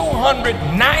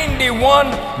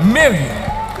 291 million.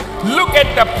 Look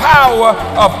at the power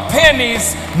of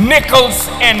pennies, nickels,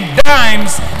 and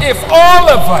dimes if all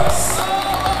of us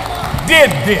did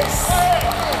this.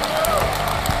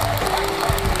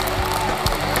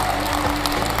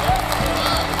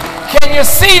 Can you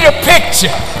see the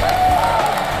picture?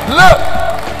 Look.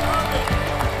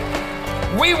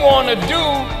 We want to do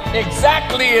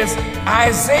exactly as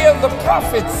Isaiah the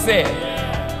prophet said.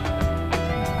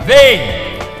 They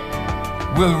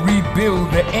will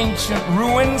rebuild the ancient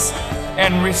ruins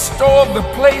and restore the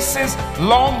places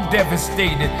long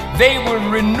devastated. They will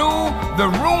renew the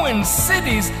ruined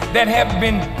cities that have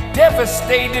been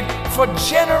devastated for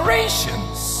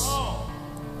generations.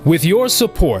 With your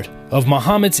support of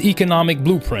Muhammad's economic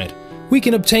blueprint, we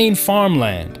can obtain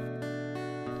farmland,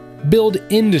 build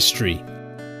industry,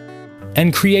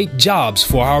 and create jobs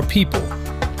for our people.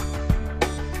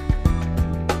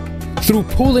 Through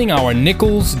pooling our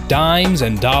nickels, dimes,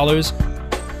 and dollars,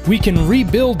 we can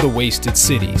rebuild the wasted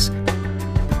cities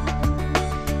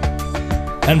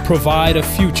and provide a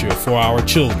future for our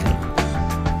children.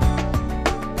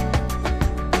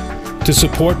 To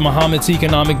support Muhammad's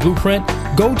economic blueprint,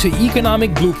 go to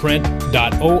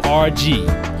economicblueprint.org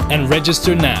and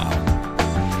register now.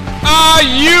 Are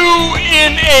you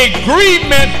in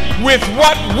agreement with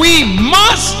what we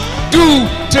must do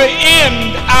to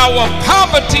end our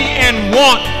poverty and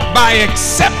want by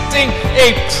accepting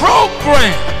a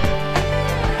program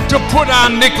to put our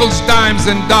nickels, dimes,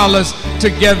 and dollars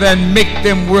together and make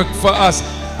them work for us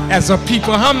as a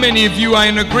people? How many of you are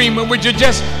in agreement? Would you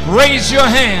just raise your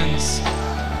hands?